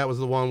landslide, that was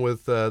the one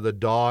with the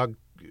dog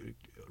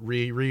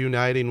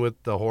reuniting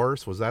with the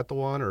horse. Was that the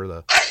one or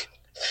the?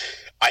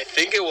 I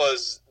think it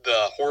was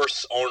the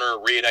horse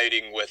owner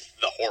reuniting with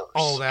the horse.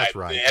 Oh, that's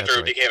right. After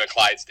it became a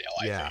Clydesdale,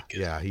 I think.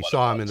 Yeah. He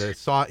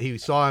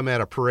saw him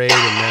at a parade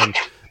and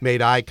then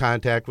made eye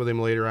contact with him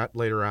later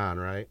on,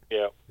 right?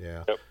 Yeah.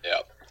 Yeah.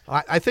 Yep.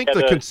 I think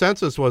the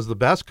consensus was the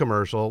best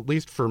commercial, at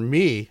least for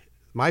me.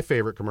 My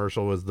favorite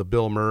commercial was the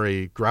Bill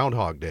Murray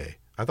Groundhog Day.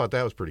 I thought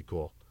that was pretty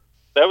cool.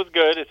 That was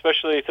good,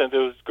 especially since it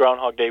was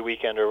Groundhog Day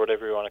weekend or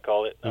whatever you want to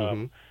call it.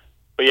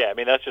 But yeah, I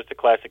mean, that's just a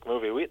classic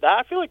movie.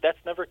 I feel like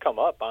that's never come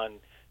up on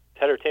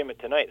Entertainment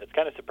Tonight. That's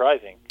kind of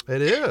surprising.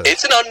 It is.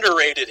 It's an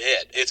underrated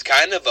hit. It's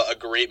kind of a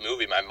great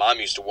movie. My mom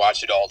used to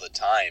watch it all the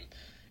time.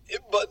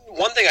 But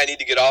one thing I need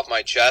to get off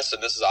my chest,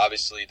 and this is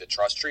obviously the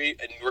trust tree,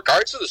 in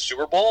regards to the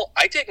Super Bowl,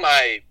 I take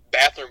my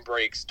bathroom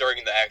breaks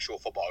during the actual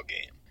football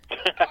game.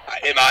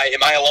 Am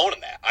I alone in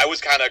that? I was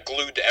kind of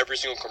glued to every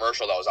single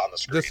commercial that was on the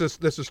screen.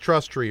 This is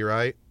trust tree,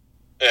 right?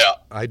 Yeah.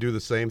 I do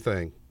the same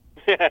thing.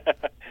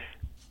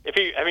 If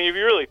you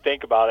really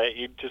think about it,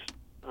 you just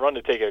run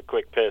to take a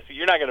quick piss.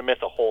 You're not going to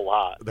miss a whole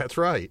lot. That's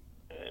right.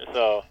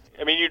 So,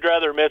 I mean, you'd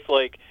rather miss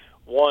like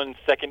 1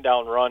 second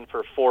down run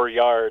for 4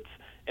 yards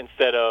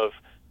instead of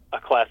a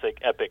classic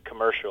epic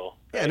commercial.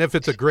 Right? And if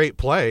it's a great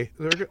play,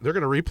 they're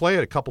going to replay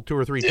it a couple, 2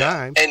 or 3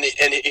 times. And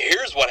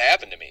here's what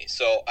happened to me.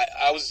 So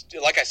I was,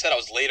 like I said, I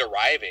was late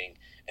arriving,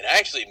 and I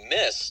actually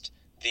missed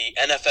the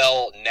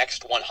NFL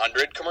Next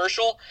 100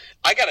 commercial.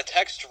 I got a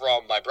text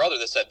from my brother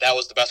that said that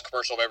was the best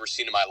commercial I've ever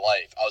seen in my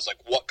life. I was like,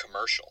 "What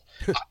commercial?"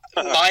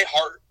 My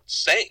heart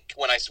sank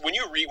when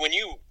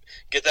you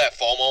get that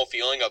FOMO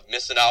feeling of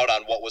missing out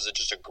on what was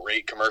just a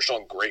great commercial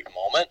and great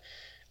moment.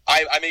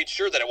 I made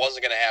sure that it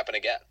wasn't going to happen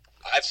again.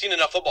 I've seen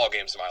enough football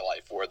games in my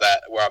life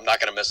where I'm not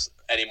going to miss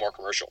any more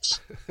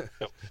commercials.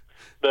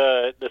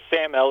 The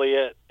Sam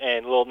Elliott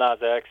and Lil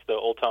Nas X, the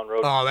Old Town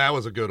Road. Oh, that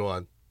was a good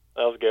one.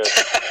 That was good.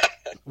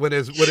 when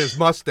his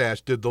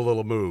mustache did the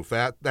little move.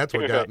 That's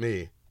what got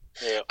me.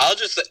 Yeah.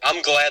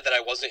 I'm glad that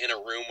I wasn't in a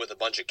room with a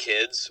bunch of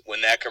kids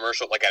when that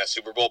commercial, like at a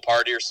Super Bowl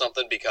party or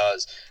something,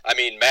 because, I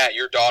mean, Matt,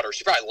 your daughter,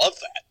 she probably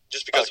loved that.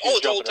 Just because,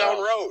 it's Old Town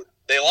Road.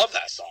 They love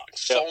that song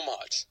so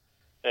much.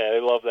 Yeah, they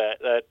love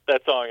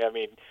that song. I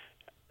mean,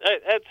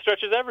 that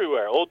stretches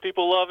everywhere. Old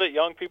people love it.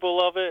 Young people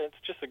love it. It's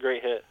just a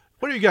great hit.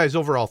 What are you guys'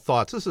 overall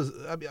thoughts?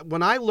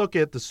 When I look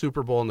at the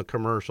Super Bowl and the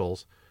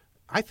commercials,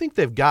 I think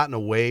they've gotten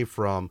away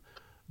from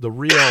the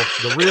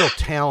real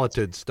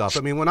talented stuff.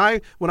 I mean, when I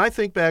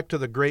think back to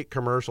the great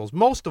commercials,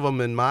 most of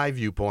them, in my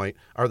viewpoint,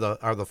 are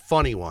the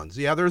funny ones.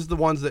 Yeah, there's the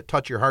ones that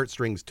touch your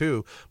heartstrings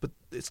too. But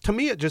to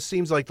me, it just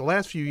seems like the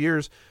last few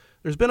years,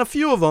 there's been a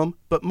few of them,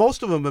 but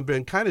most of them have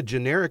been kind of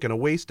generic and a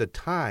waste of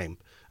time.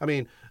 I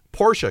mean,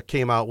 Porsche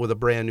came out with a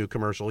brand new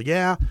commercial.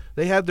 Yeah,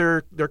 they had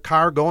their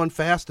car going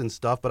fast and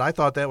stuff, but I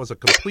thought that was a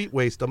complete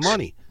waste of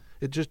money.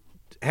 It just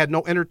had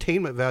no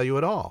entertainment value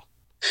at all.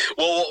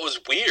 Well, what was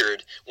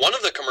weird, one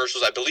of the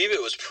commercials, I believe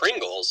it was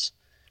Pringles,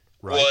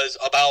 right, was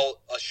about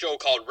a show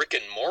called Rick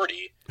and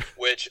Morty,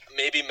 which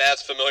maybe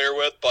Matt's familiar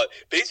with, but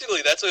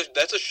basically that's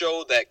a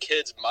show that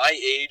kids my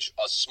age,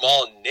 a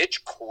small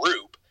niche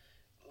group,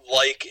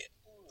 like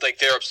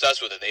they're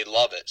obsessed with it. They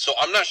love it. So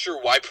I'm not sure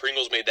why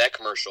Pringles made that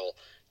commercial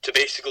to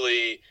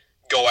basically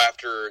go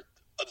after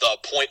the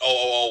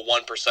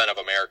 0.0001% of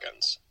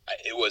Americans.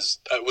 It was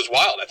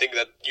wild. I think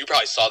that you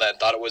probably saw that and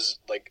thought it was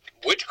like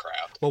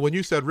witchcraft. Well, when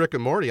you said Rick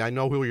and Morty, I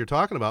know who you're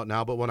talking about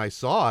now, but when I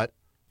saw it,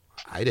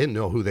 I didn't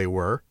know who they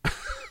were.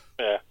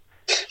 Yeah,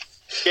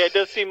 it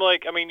does seem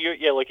like, I mean,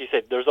 like you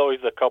said, there's always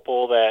a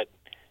couple that,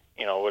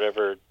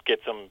 whatever, get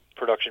some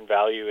production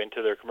value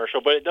into their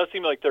commercial, but it does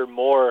seem like they're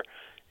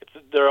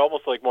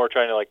almost like more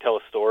trying to like tell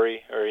a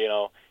story or,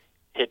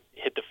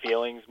 hit the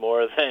feelings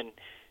more than,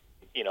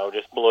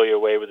 just blow you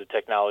away with the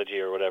technology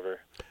or whatever.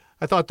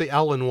 I thought the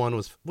Ellen one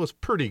was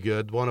pretty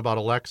good. One about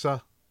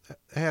Alexa. It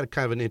had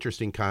kind of an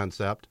interesting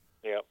concept.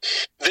 Yeah.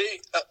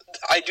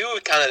 I do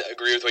kind of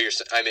agree with what you're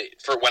saying. I mean,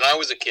 for when I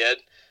was a kid,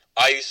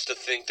 I used to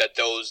think that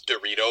those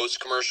Doritos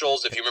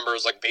commercials, if you remember, it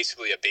was like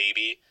basically a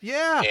baby.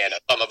 Yeah. And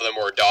some of them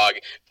were a dog.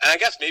 And I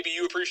guess maybe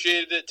you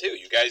appreciated it too.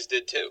 You guys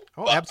did too.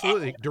 Oh,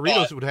 absolutely.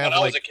 Doritos would have when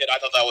I was a kid, I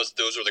thought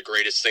those were the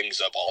greatest things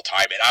of all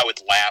time. And I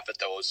would laugh at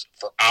those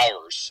for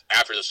hours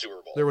after the Super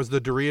Bowl. There was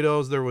the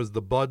Doritos. There was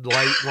the Bud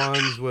Light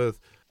ones with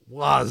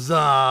 "What's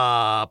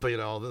up?"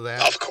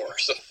 That. Of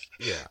course.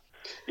 Yeah.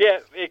 Yeah,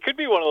 it could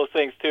be one of those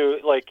things too.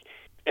 Like,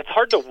 it's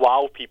hard to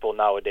wow people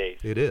nowadays.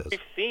 It is. We've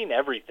seen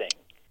everything.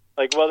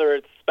 Like, whether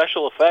it's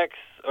special effects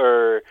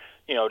or,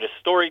 just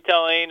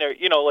storytelling or,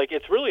 like,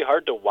 it's really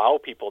hard to wow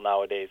people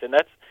nowadays. And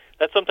that's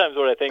sometimes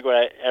what I think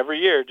every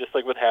year, just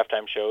like with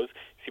halftime shows,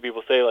 you see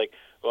people say, like,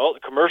 well, the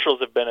commercials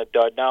have been a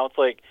dud. Now it's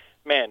like,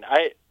 man,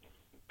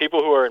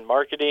 people who are in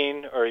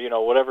marketing or,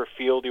 whatever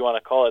field you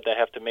want to call it that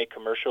have to make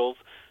commercials,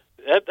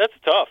 that's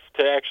tough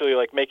to actually,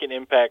 like, make an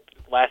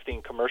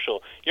impact-lasting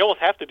commercial. You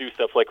almost have to do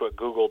stuff like what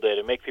Google did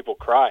and make people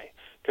cry,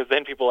 because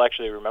then people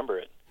actually remember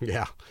it.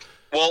 Yeah.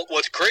 Well,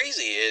 what's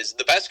crazy is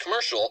the best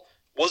commercial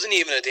wasn't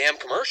even a damn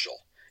commercial.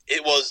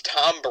 It was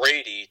Tom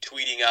Brady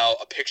tweeting out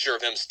a picture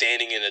of him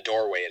standing in a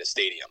doorway at a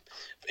stadium,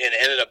 and it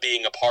ended up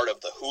being a part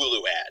of the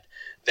Hulu ad.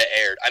 that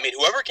aired. I mean,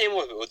 whoever came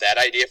up with that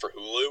idea for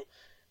Hulu,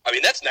 I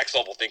mean, that's next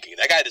level thinking.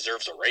 That guy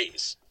deserves a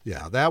raise.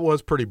 Yeah, that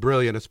was pretty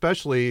brilliant,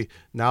 especially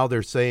now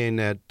they're saying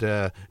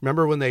that,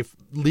 remember when they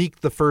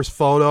leaked the first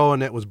photo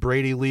and it was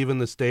Brady leaving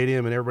the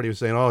stadium and everybody was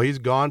saying, oh, he's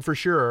gone for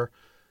sure.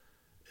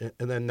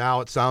 And then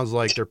now it sounds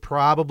like they're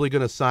probably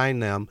going to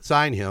sign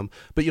him.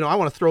 But, I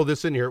want to throw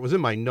this in here. It was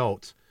in my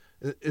notes.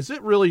 Is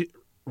it really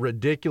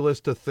ridiculous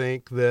to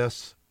think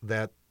that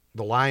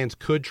the Lions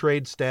could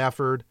trade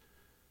Stafford?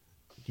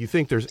 Do you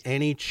think there's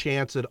any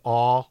chance at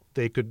all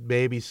they could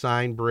maybe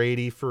sign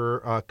Brady for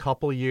a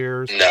couple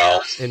years?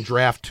 No. And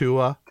draft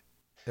Tua?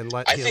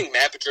 I think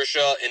Matt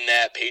Patricia in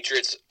that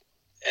Patriots,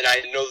 and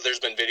I know that there's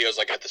been videos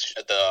like at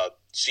the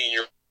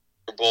Senior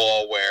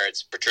Bowl where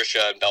it's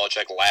Patricia and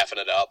Belichick laughing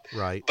it up.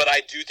 Right. But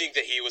I do think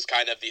that he was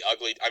kind of the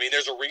ugly. I mean,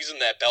 there's a reason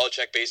that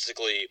Belichick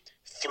basically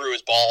threw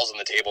his balls on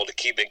the table to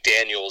keep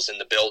McDaniels in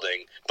the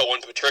building. But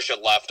when Patricia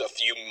left a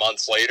few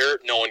months later,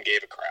 no one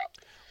gave a crap.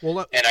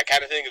 Well, and I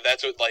kind of think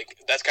that's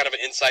kind of an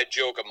inside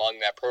joke among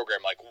that program.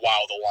 Like, wow,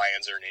 the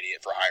Lions are an idiot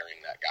for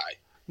hiring that guy.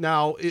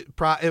 Now, it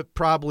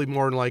probably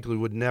more than likely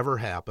would never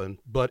happen.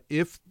 But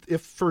if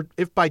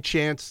by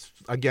chance,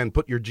 again,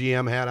 put your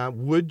GM hat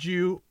on, would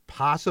you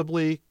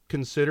possibly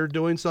consider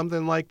doing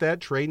something like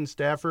that, trading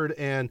Stafford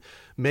and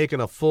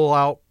making a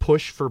full-out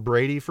push for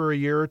Brady for a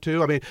year or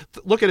two? I mean,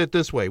 look at it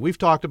this way. We've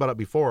talked about it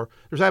before.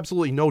 There's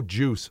absolutely no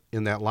juice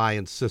in that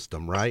Lions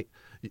system, right?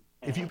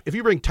 If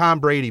you bring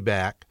Tom Brady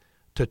back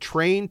to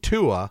train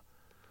Tua,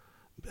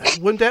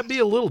 wouldn't that be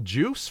a little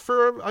juice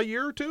for a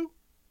year or two?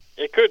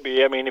 It could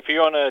be. I mean, if you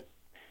want to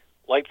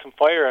light some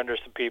fire under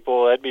some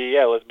people, that'd be,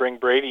 let's bring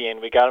Brady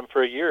in. We got him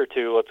for a year or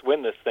two. Let's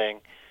win this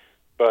thing.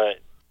 But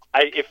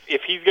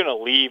if he's going to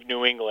leave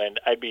New England,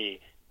 I'd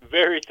be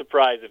very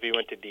surprised if he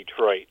went to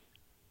Detroit.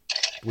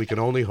 We can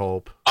only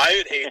hope. I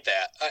would hate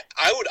that.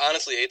 I would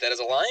honestly hate that as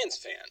a Lions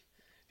fan.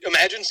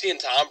 Imagine seeing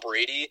Tom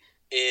Brady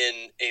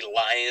in a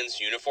Lions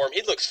uniform.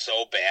 He'd look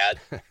so bad.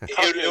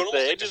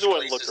 It just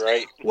wouldn't look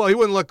right. Well, he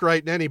wouldn't look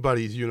right in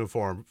anybody's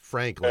uniform,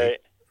 frankly.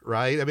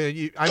 Right? I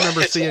mean, I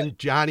remember seeing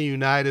Johnny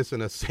Unitas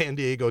in a San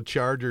Diego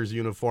Chargers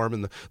uniform,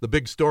 and the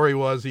big story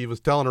was he was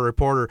telling a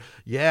reporter,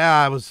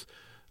 I was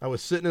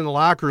sitting in the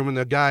locker room, and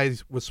the guy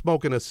was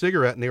smoking a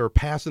cigarette, and they were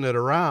passing it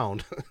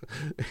around.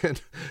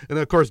 and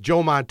of course,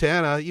 Joe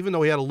Montana, even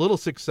though he had a little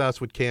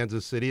success with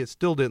Kansas City, it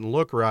still didn't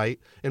look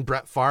right. And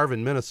Brett Favre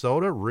in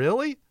Minnesota,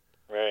 really?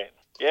 Right.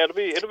 Yeah, it'll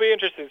be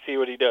interesting to see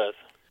what he does.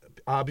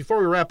 Before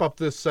we wrap up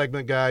this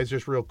segment, guys,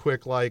 just real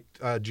quick,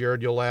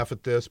 Jared, you'll laugh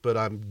at this, but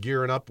I'm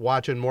gearing up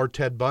watching more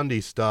Ted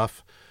Bundy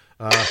stuff.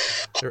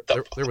 There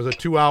was a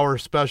 2-hour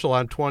special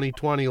on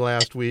 2020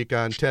 last week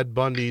on Ted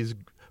Bundy's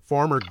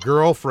former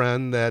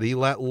girlfriend that he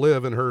let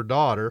live and her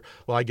daughter.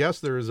 Well, I guess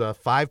there's a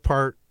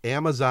 5-part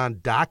Amazon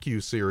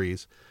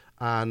docu-series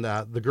on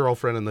the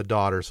girlfriend and the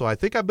daughter. So I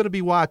think I'm going to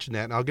be watching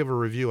that, and I'll give a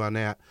review on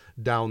that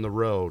down the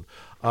road.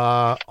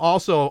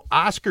 Also,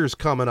 Oscars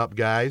coming up,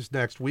 guys,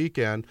 next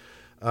weekend.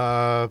 We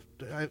know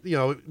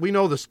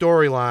the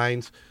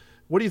storylines.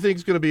 What do you think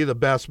is going to be the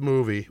best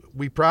movie?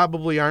 We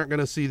probably aren't going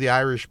to see The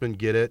Irishman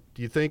get it.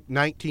 Do you think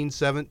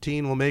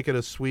 1917 will make it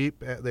a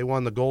sweep? They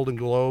won the Golden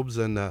Globes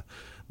and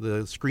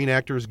the Screen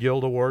Actors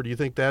Guild Award. Do you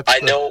think that's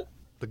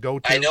the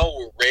go-to? I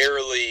know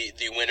rarely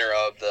the winner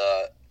of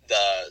the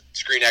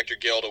Screen Actor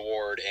Guild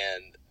Award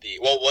and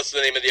what's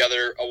the name of the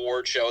other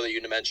award show that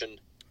you mentioned?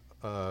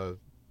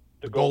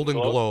 The Golden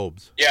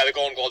Globes. Yeah, the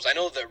Golden Globes. I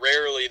know that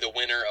rarely the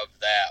winner of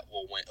that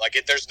will win.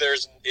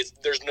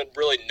 There's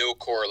really no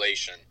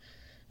correlation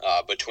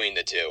between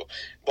the two.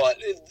 But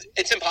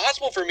it's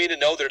impossible for me to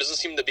know. There doesn't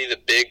seem to be the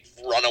big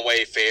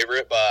runaway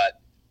favorite.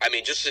 But, I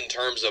mean, just in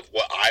terms of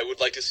what I would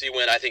like to see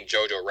win, I think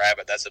Jojo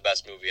Rabbit, that's the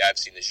best movie I've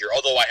seen this year.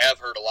 Although I have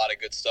heard a lot of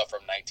good stuff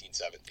from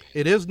 1917.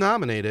 It is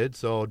nominated,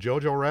 so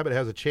Jojo Rabbit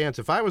has a chance.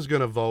 If I was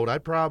going to vote,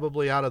 I'd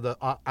probably, out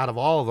of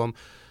all of them,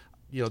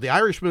 The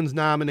Irishman's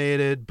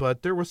nominated,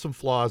 but there were some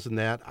flaws in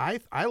that.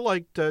 I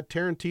liked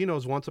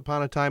Tarantino's Once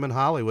Upon a Time in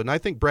Hollywood, and I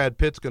think Brad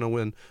Pitt's going to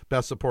win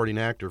Best Supporting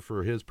Actor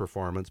for his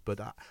performance, but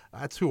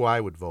that's who I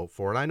would vote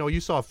for. And I know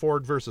you saw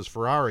Ford versus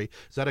Ferrari.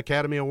 Is that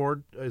Academy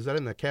Award? Is that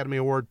an Academy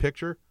Award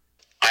picture?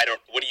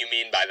 What do you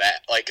mean by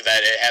that?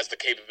 That it has the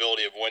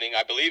capability of winning?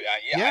 I believe,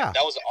 that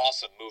was an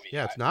awesome movie.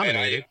 Yeah, it's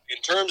nominated.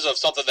 In terms of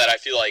something that I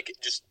feel like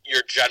just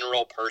your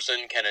general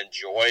person can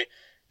enjoy,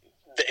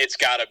 it's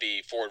got to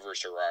be Ford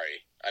versus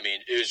Ferrari. I mean,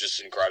 it was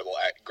just incredible.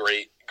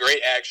 Great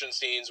action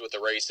scenes with the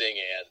racing,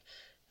 and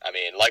I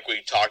mean, like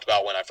we talked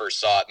about when I first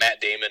saw it, Matt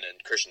Damon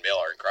and Christian Bale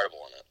are incredible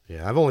in it.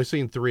 Yeah, I've only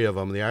seen 3 of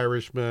them: The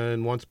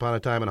Irishman, Once Upon a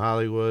Time in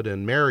Hollywood,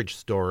 and Marriage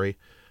Story.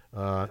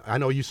 I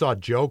know you saw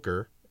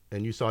Joker,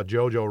 and you saw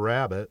Jojo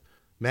Rabbit.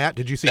 Matt,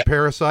 did you see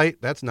Parasite?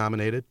 That's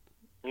nominated.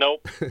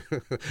 Nope.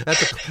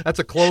 That's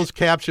a closed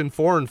caption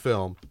foreign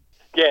film.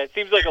 Yeah, it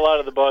seems like a lot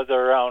of the buzz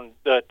are around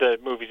the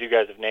movies you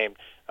guys have named.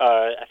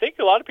 I think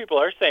a lot of people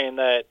are saying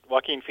that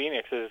Joaquin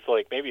Phoenix is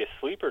maybe a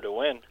sleeper to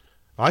win.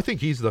 I think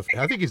he's the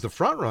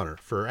front runner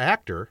for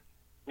actor.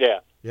 Yeah.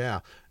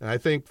 Yeah, and I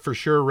think for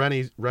sure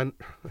Renee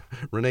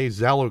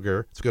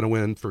Zellweger is going to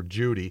win for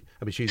Judy.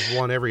 I mean, she's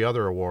won every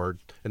other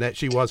award, and that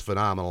she was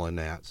phenomenal in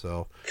that.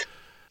 So,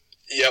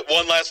 yeah,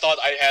 one last thought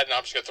I had, and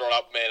I'm just going to throw it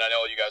up. Man, I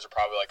know you guys are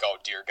probably like, oh,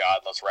 dear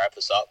God, let's wrap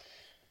this up.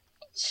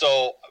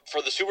 So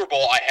for the Super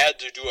Bowl, I had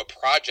to do a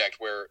project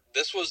where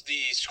this was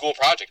the school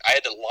project. I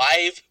had to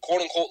live,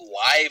 quote-unquote,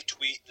 live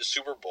tweet the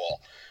Super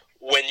Bowl.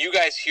 When you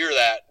guys hear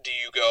that, do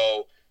you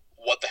go,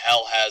 what the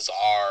hell has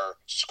our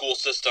school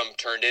system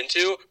turned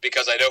into?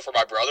 Because I know for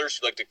my brothers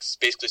who like to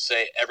basically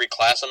say every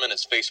class I'm in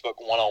is Facebook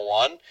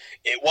 101,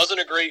 it wasn't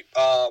a great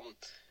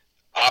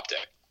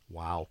optic.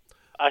 Wow.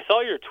 I saw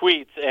your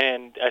tweets,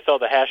 and I saw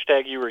the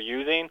hashtag you were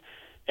using,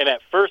 and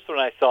at first when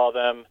I saw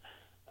them,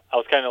 I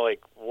was kind of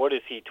like, what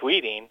is he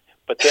tweeting?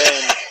 But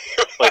then,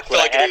 like, when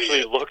I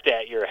actually looked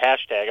at your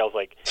hashtag, I was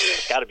like,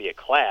 it's got to be a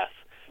class.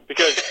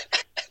 Because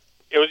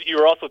you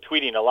were also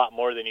tweeting a lot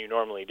more than you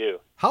normally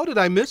do. How did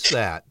I miss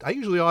that? I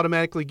usually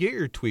automatically get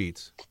your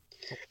tweets.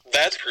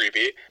 That's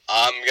creepy.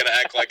 I'm going to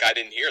act like I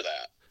didn't hear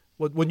that.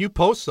 When you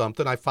post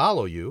something, I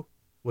follow you.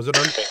 Was it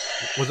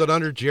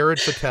under Jared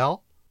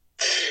Patel?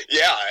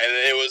 Yeah, and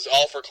it was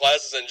all for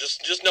classes, and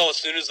just know as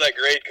soon as that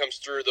grade comes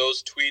through,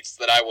 those tweets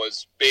that I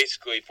was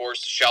basically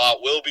forced to shell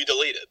out will be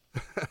deleted.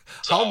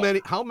 So,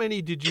 how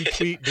many did you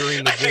tweet during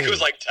the game? I think it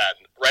was like 10,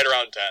 right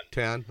around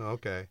 10. 10,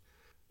 okay.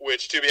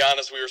 Which, to be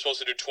honest, we were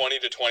supposed to do 20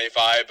 to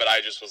 25, but I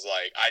just was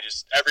like,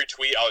 every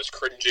tweet, I was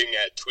cringing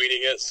at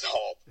tweeting it, so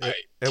I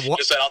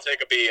just said, I'll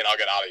take a B and I'll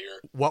get out of here.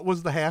 What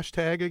was the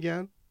hashtag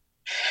again?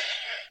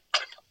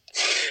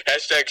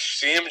 Hashtag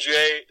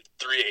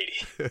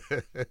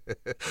CMJ380.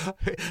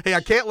 Hey,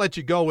 I can't let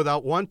you go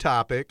without one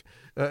topic.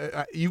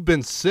 You've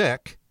been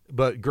sick,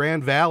 but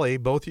Grand Valley,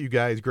 both of you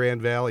guys, Grand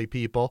Valley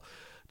people,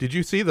 did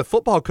you see the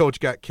football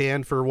coach got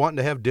canned for wanting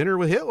to have dinner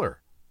with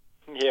Hitler?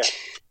 Yeah.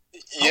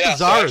 How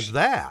bizarre is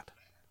that?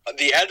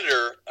 The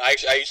editor, I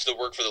used to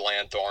work for the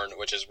Lanthorn,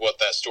 which is what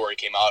that story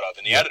came out of,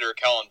 and the editor,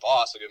 Kellen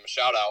Voss, I'll give him a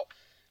shout-out,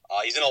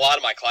 he's in a lot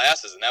of my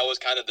classes, and that was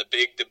kind of the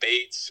big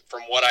debates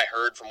from what I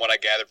heard, from what I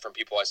gathered from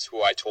people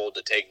who I told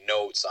to take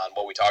notes on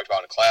what we talked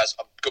about in class,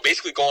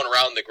 basically going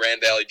around the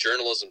Grand Valley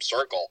journalism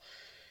circle.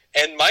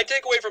 And my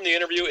takeaway from the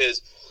interview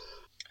is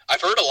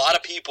I've heard a lot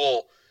of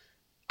people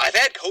 – I've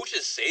had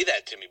coaches say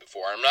that to me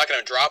before. I'm not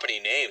going to drop any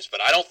names, but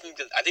I think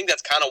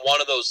that's kind of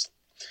one of those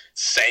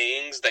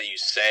sayings that you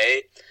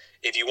say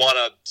if you want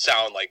to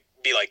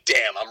be like,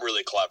 damn, I'm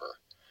really clever.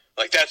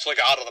 Like, that's like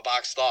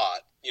out-of-the-box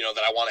thought.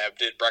 That I want to have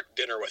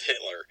dinner with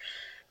Hitler.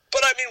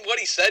 But, I mean, what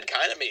he said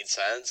kind of made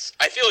sense.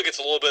 I feel like it's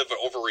a little bit of an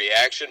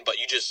overreaction, but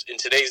in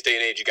today's day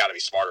and age, you got to be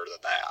smarter than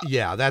that.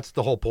 Yeah, that's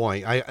the whole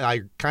point.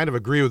 I kind of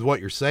agree with what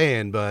you're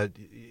saying, but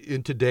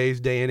in today's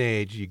day and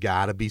age, you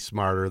got to be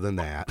smarter than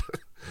that.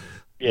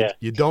 Yeah.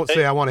 You don't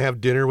say, I want to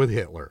have dinner with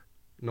Hitler,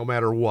 no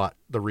matter what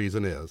the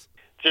reason is.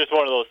 It's just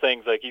one of those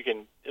things, like, it's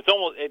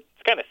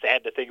kind of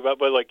sad to think about,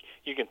 but, like,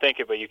 you can think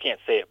it, but you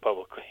can't say it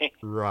publicly.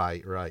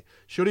 Right.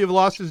 Should he have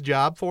lost his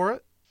job for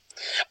it?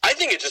 I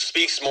think it just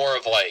speaks more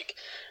of, like,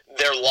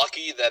 they're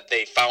lucky that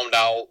they found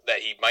out that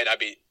he might not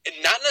be,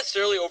 not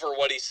necessarily over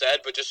what he said,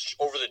 but just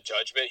over the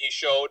judgment he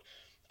showed.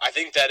 I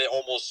think that it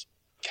almost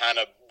kind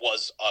of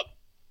was a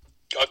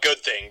good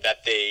thing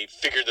that they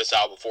figured this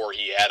out before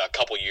he had a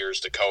couple years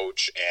to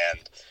coach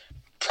and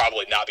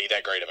probably not be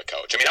that great of a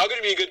coach. I mean, how could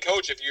he be a good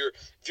coach if you're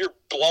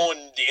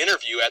blowing the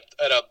interview at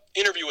an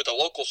interview with a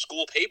local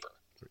school paper?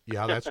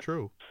 Yeah, that's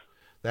true.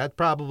 That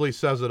probably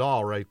says it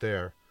all right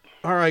there.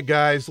 All right,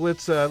 guys,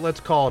 let's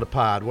call it a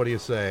pod. What do you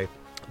say?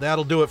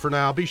 That'll do it for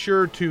now. Be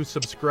sure to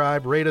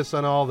subscribe, rate us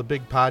on all the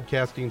big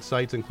podcasting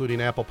sites,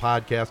 including Apple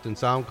Podcast and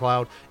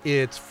SoundCloud.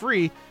 It's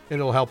free, and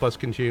it'll help us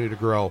continue to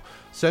grow.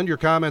 Send your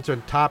comments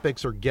on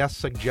topics or guest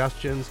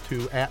suggestions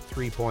to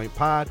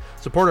 @3PointPod.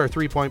 Support our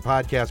 3 Point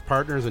Podcast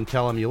partners and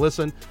tell them you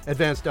listen.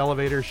 Advanced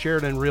Elevators,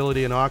 Sheridan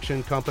Realty and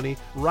Auction Company,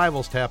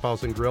 Rivals Tap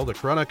House and Grill, The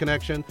Corunna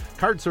Connection,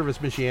 Card Service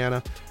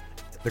Michiana,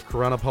 the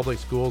Corunna Public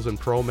Schools, and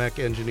ProMech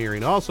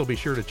Engineering. Also, be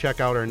sure to check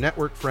out our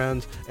network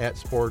friends at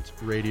Sports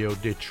Radio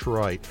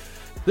Detroit.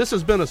 This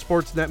has been a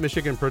Sportsnet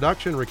Michigan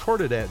production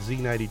recorded at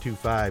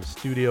Z92.5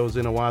 Studios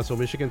in Owasso,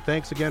 Michigan.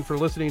 Thanks again for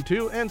listening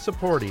to and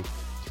supporting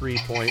 3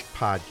 Point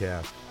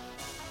Podcast.